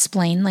can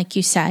explain, like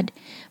you said,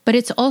 but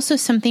it's also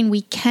something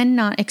we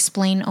cannot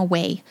explain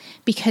away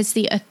because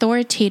the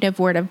authoritative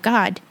word of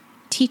God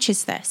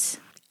teaches this.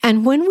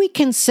 And when we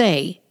can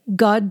say,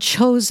 God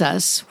chose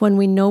us when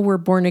we know we're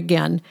born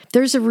again,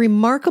 there's a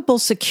remarkable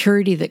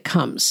security that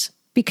comes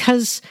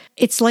because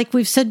it's like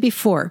we've said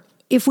before.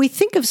 If we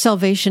think of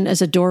salvation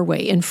as a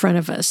doorway in front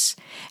of us,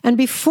 and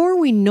before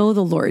we know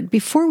the Lord,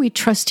 before we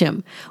trust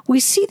him, we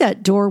see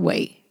that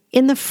doorway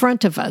in the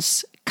front of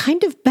us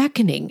kind of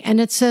beckoning, and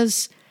it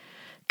says,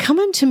 "Come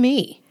unto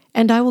me,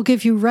 and I will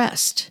give you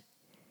rest."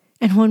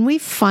 And when we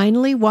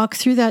finally walk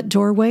through that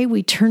doorway,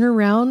 we turn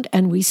around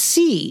and we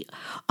see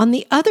on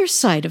the other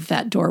side of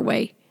that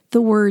doorway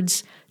the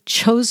words,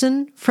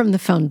 "Chosen from the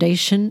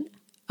foundation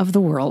of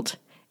the world."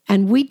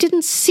 And we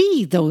didn't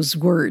see those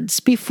words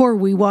before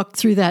we walked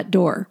through that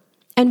door.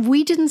 And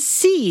we didn't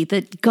see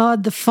that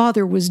God the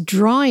Father was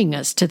drawing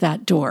us to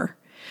that door.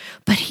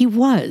 But he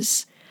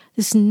was.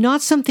 This is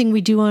not something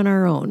we do on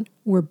our own.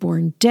 We're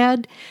born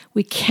dead.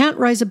 We can't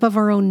rise above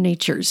our own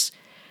natures.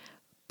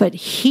 But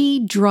he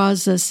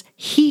draws us.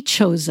 He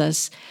chose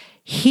us.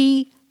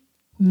 He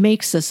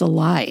makes us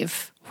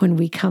alive when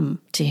we come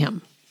to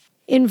him.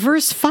 In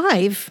verse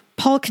 5,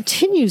 Paul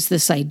continues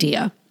this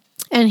idea.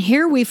 And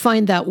here we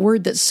find that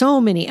word that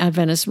so many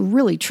Adventists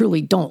really, truly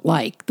don't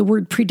like, the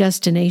word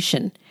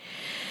predestination.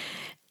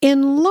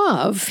 In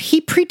love,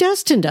 he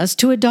predestined us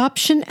to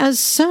adoption as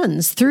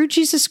sons through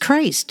Jesus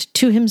Christ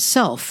to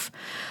himself,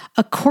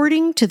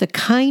 according to the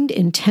kind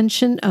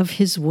intention of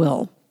his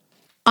will.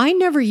 I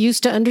never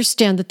used to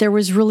understand that there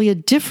was really a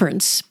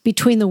difference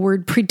between the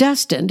word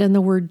predestined and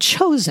the word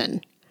chosen.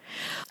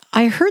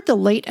 I heard the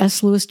late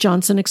S. Lewis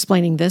Johnson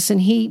explaining this,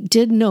 and he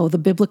did know the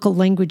biblical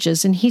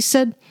languages, and he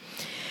said,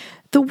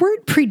 the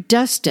word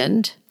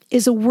predestined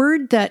is a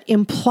word that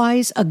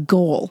implies a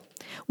goal.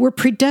 We're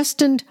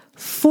predestined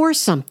for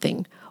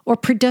something or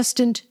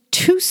predestined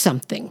to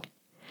something.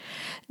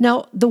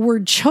 Now, the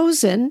word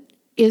chosen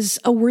is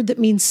a word that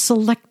means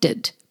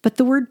selected, but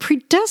the word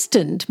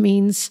predestined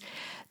means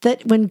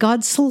that when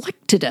God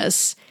selected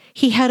us,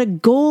 he had a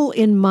goal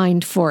in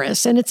mind for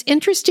us. And it's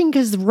interesting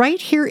because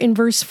right here in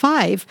verse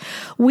 5,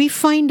 we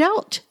find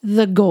out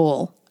the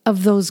goal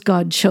of those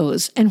God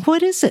chose. And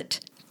what is it?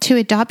 To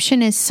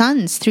adoption as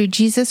sons through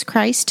Jesus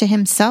Christ to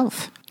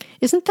himself.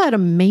 Isn't that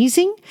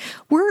amazing?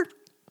 We're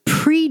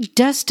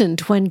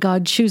predestined when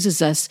God chooses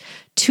us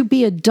to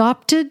be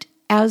adopted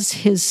as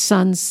his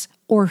sons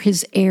or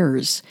his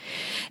heirs.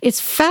 It's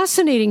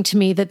fascinating to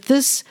me that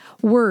this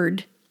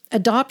word,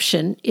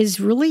 adoption, is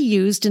really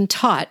used and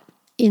taught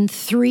in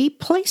 3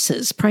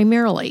 places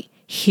primarily.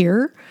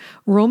 Here,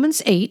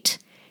 Romans 8,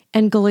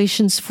 and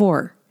Galatians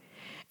 4.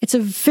 It's a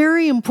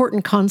very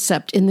important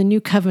concept in the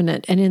New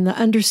Covenant and in the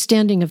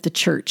understanding of the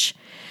church.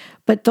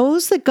 But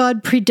those that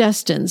God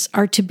predestines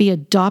are to be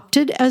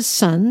adopted as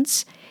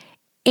sons,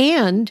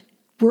 and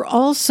we're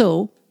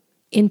also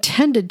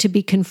intended to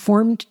be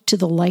conformed to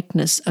the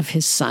likeness of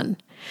his Son.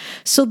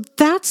 So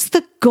that's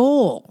the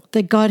goal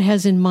that God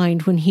has in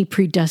mind when he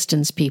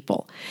predestines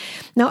people.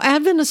 Now,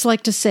 Adventists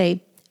like to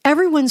say,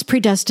 everyone's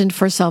predestined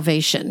for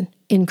salvation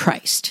in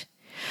Christ.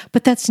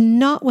 But that's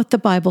not what the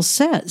Bible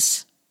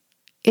says.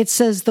 It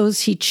says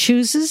those he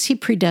chooses, he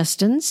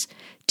predestines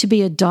to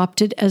be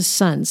adopted as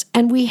sons.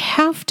 And we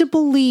have to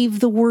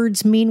believe the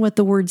words mean what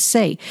the words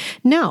say.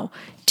 Now,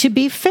 to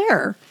be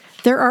fair,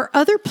 there are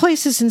other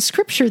places in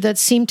Scripture that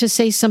seem to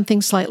say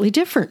something slightly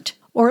different,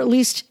 or at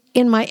least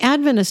in my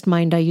Adventist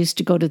mind, I used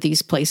to go to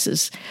these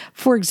places.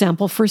 For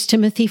example, 1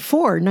 Timothy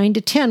 4,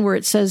 9-10, where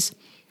it says,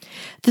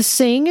 the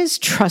saying is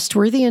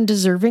trustworthy and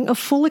deserving of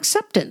full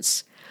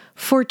acceptance.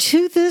 For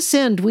to this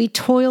end we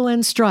toil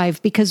and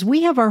strive, because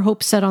we have our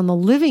hope set on the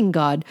living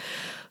God,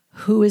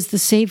 who is the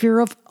Savior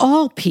of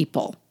all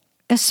people,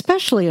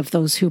 especially of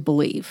those who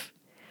believe.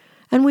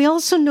 And we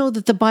also know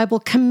that the Bible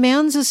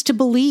commands us to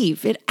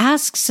believe. It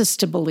asks us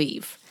to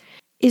believe.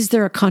 Is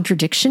there a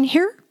contradiction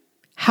here?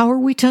 How are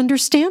we to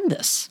understand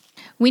this?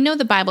 We know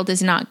the Bible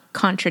does not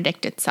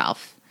contradict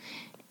itself,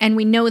 and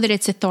we know that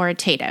it's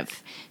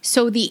authoritative.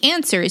 So the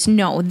answer is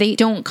no, they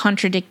don't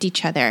contradict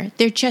each other.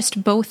 They're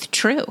just both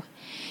true.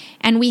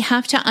 And we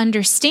have to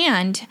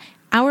understand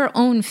our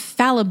own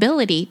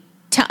fallibility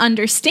to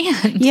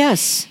understand.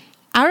 Yes.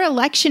 Our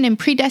election and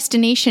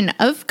predestination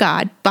of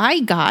God, by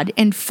God,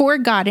 and for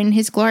God in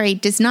his glory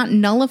does not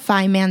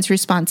nullify man's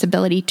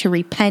responsibility to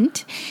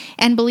repent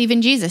and believe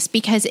in Jesus,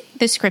 because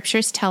the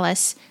scriptures tell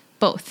us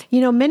both.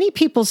 You know, many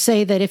people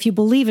say that if you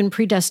believe in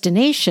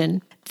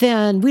predestination,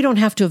 then we don't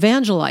have to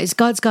evangelize.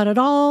 God's got it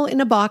all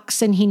in a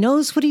box and he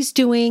knows what he's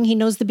doing. He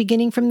knows the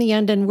beginning from the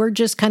end, and we're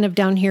just kind of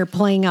down here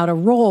playing out a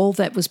role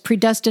that was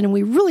predestined and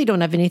we really don't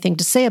have anything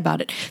to say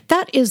about it.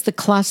 That is the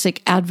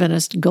classic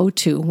Adventist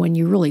go-to when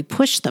you really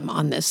push them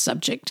on this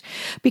subject,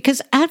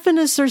 because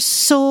Adventists are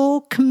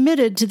so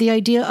committed to the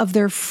idea of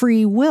their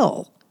free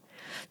will.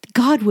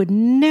 God would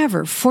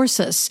never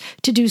force us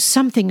to do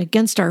something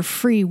against our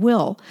free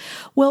will.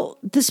 Well,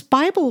 this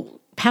Bible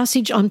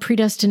passage on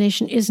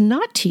predestination is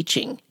not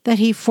teaching that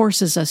he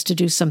forces us to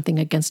do something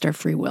against our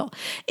free will.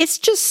 It's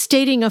just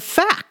stating a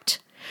fact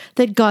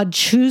that God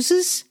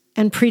chooses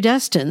and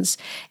predestines,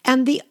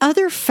 and the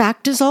other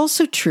fact is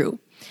also true.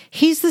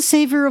 He's the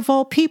Savior of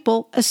all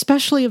people,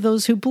 especially of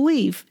those who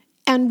believe,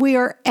 and we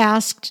are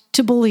asked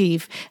to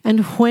believe.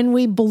 And when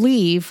we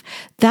believe,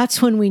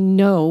 that's when we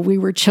know we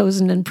were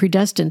chosen and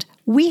predestined.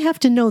 We have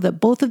to know that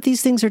both of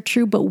these things are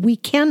true, but we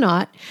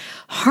cannot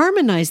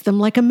harmonize them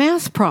like a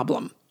math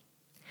problem.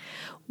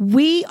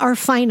 We are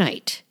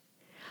finite.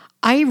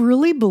 I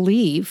really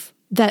believe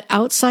that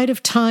outside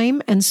of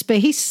time and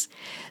space,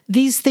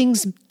 these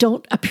things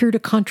don't appear to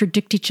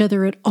contradict each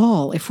other at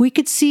all. If we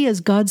could see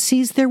as God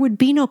sees, there would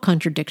be no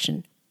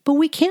contradiction. But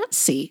we can't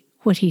see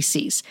what he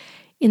sees.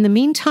 In the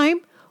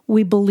meantime,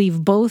 we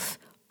believe both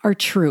are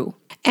true.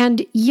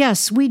 And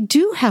yes, we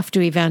do have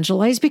to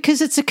evangelize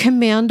because it's a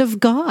command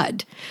of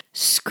God.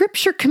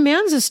 Scripture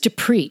commands us to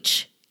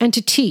preach and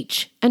to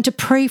teach, and to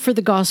pray for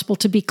the gospel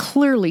to be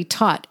clearly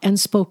taught and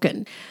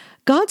spoken.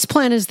 God's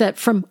plan is that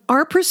from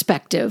our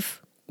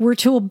perspective, we're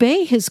to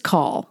obey his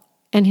call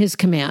and his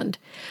command.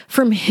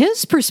 From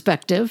his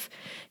perspective,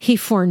 he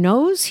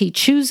foreknows, he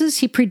chooses,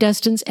 he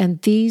predestines,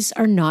 and these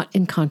are not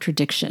in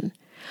contradiction.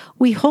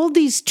 We hold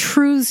these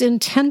truths in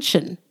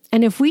tension,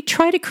 and if we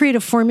try to create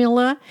a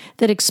formula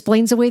that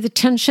explains away the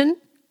tension,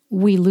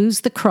 we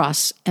lose the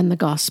cross and the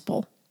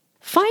gospel.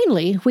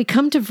 Finally, we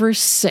come to verse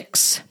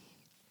 6.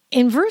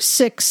 In verse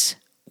 6,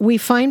 we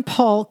find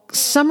Paul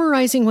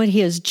summarizing what he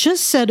has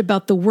just said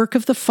about the work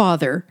of the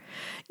Father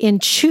in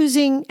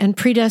choosing and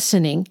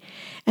predestining,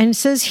 and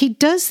says he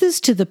does this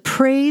to the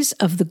praise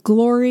of the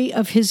glory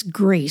of his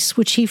grace,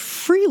 which he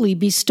freely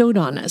bestowed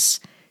on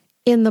us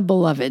in the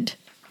Beloved.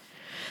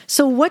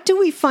 So what do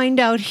we find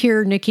out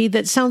here, Nikki,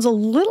 that sounds a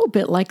little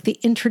bit like the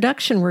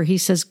introduction where he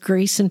says,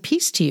 grace and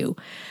peace to you?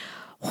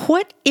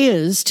 What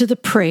is to the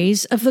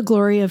praise of the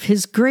glory of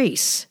his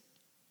grace?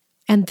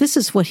 And this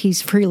is what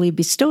he's freely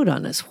bestowed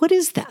on us. What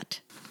is that?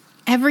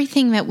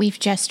 Everything that we've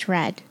just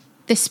read,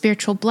 the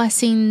spiritual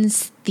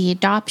blessings, the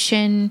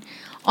adoption,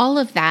 all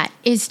of that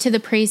is to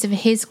the praise of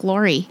his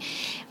glory.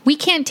 We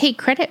can't take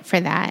credit for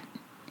that.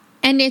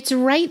 And it's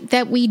right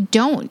that we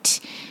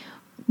don't.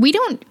 We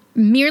don't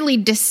merely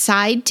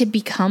decide to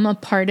become a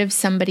part of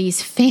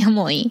somebody's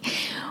family.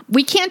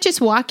 We can't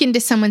just walk into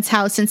someone's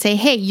house and say,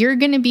 hey, you're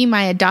going to be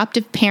my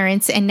adoptive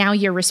parents and now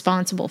you're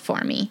responsible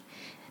for me.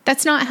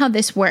 That's not how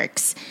this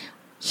works.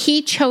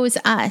 He chose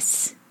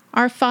us.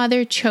 Our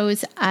Father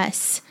chose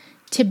us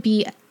to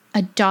be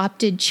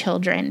adopted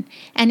children,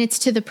 and it's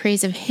to the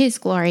praise of his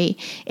glory.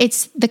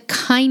 It's the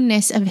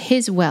kindness of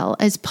his will,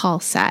 as Paul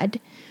said.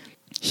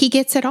 He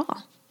gets it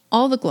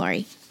all the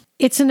glory.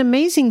 It's an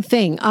amazing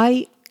thing.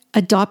 I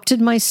adopted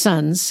my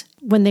sons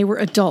when they were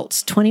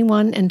adults,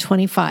 21 and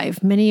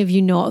 25. Many of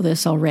you know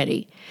this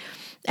already.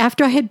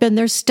 After I had been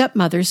their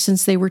stepmothers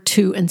since they were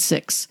 2 and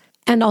 6.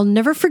 And I'll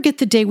never forget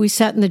the day we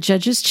sat in the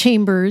judge's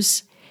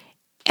chambers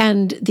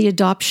and the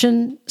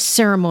adoption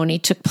ceremony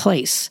took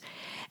place.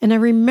 And I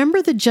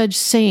remember the judge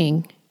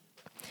saying,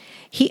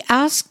 he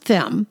asked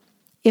them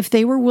if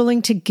they were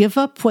willing to give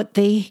up what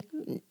they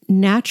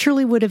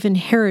naturally would have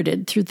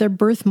inherited through their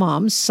birth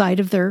mom's side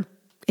of their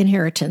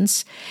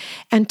inheritance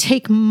and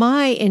take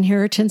my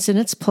inheritance in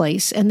its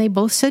place. And they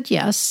both said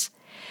yes.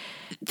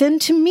 Then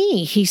to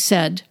me, he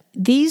said,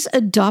 these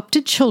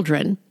adopted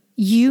children,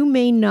 you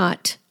may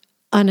not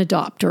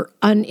unadopt or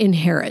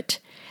uninherit.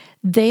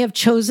 They have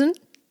chosen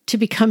to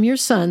become your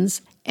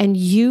sons, and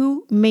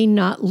you may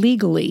not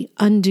legally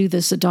undo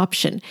this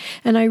adoption.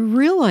 And I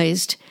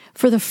realized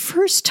for the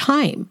first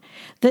time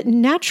that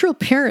natural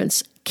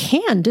parents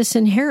can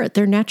disinherit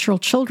their natural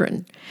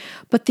children,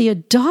 but the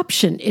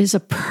adoption is a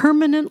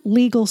permanent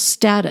legal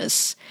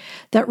status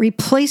that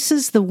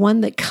replaces the one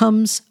that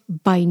comes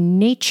by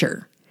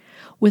nature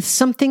with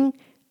something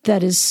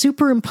that is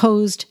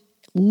superimposed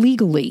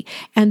legally.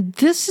 And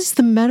this is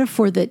the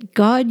metaphor that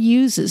God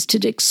uses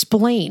to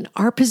explain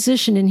our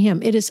position in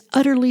him. It is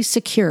utterly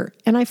secure.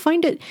 And I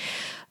find it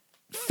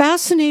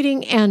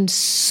fascinating and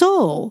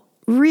so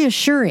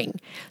reassuring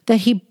that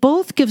he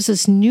both gives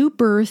us new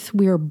birth,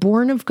 we are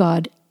born of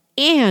God,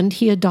 and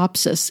he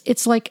adopts us.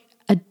 It's like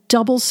a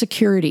double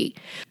security.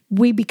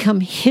 We become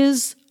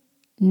his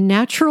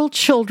natural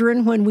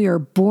children when we are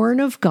born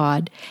of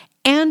God,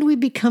 and we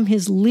become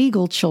his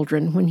legal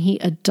children when he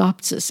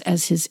adopts us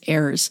as his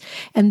heirs.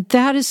 And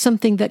that is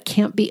something that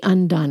can't be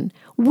undone.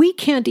 We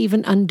can't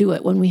even undo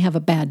it when we have a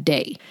bad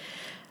day.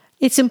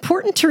 It's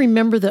important to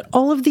remember that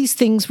all of these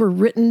things were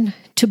written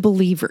to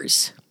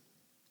believers.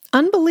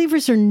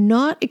 Unbelievers are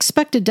not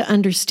expected to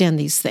understand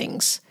these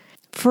things.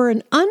 For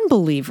an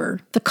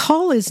unbeliever, the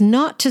call is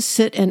not to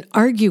sit and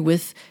argue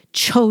with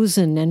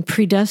chosen and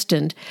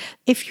predestined.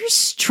 If you're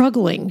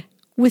struggling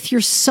with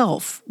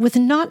yourself, with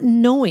not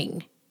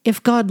knowing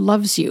if God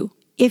loves you,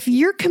 if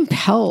you're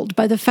compelled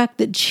by the fact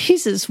that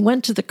Jesus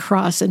went to the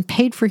cross and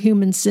paid for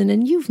human sin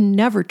and you've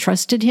never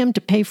trusted him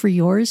to pay for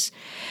yours,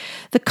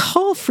 the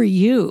call for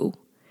you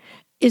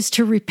is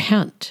to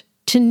repent,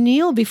 to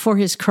kneel before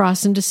his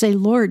cross and to say,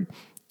 Lord,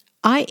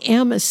 I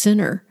am a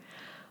sinner.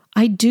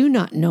 I do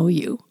not know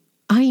you.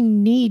 I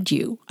need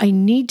you. I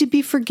need to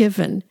be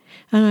forgiven,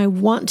 and I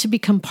want to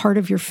become part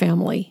of your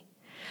family.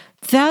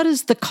 That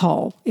is the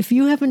call. If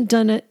you haven't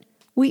done it,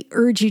 we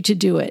urge you to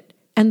do it.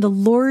 And the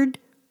Lord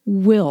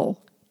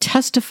will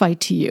testify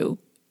to you,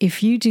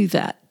 if you do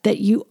that, that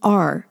you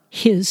are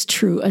his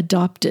true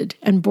adopted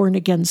and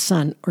born-again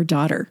son or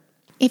daughter.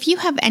 If you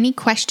have any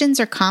questions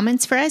or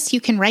comments for us,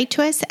 you can write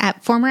to us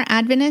at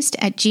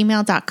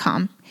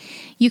formeradventist@gmail.com.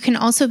 You can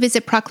also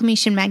visit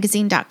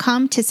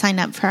proclamationmagazine.com to sign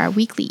up for our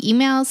weekly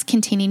emails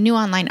containing new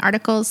online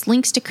articles,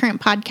 links to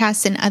current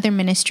podcasts, and other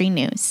ministry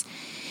news.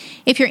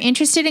 If you're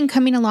interested in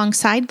coming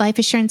alongside Life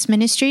Assurance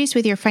Ministries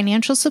with your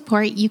financial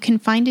support, you can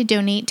find a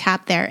donate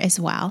tab there as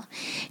well.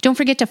 Don't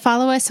forget to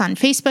follow us on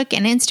Facebook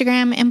and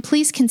Instagram, and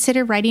please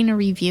consider writing a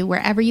review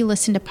wherever you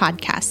listen to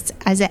podcasts,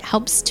 as it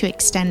helps to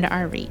extend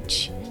our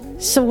reach.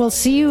 So we'll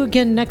see you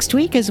again next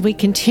week as we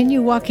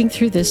continue walking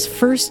through this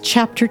first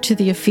chapter to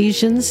the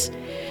Ephesians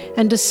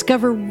and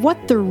discover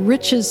what the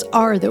riches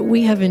are that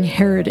we have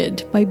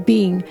inherited by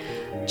being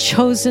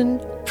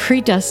chosen,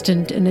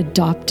 predestined, and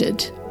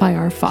adopted by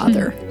our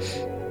Father.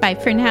 Bye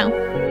for now.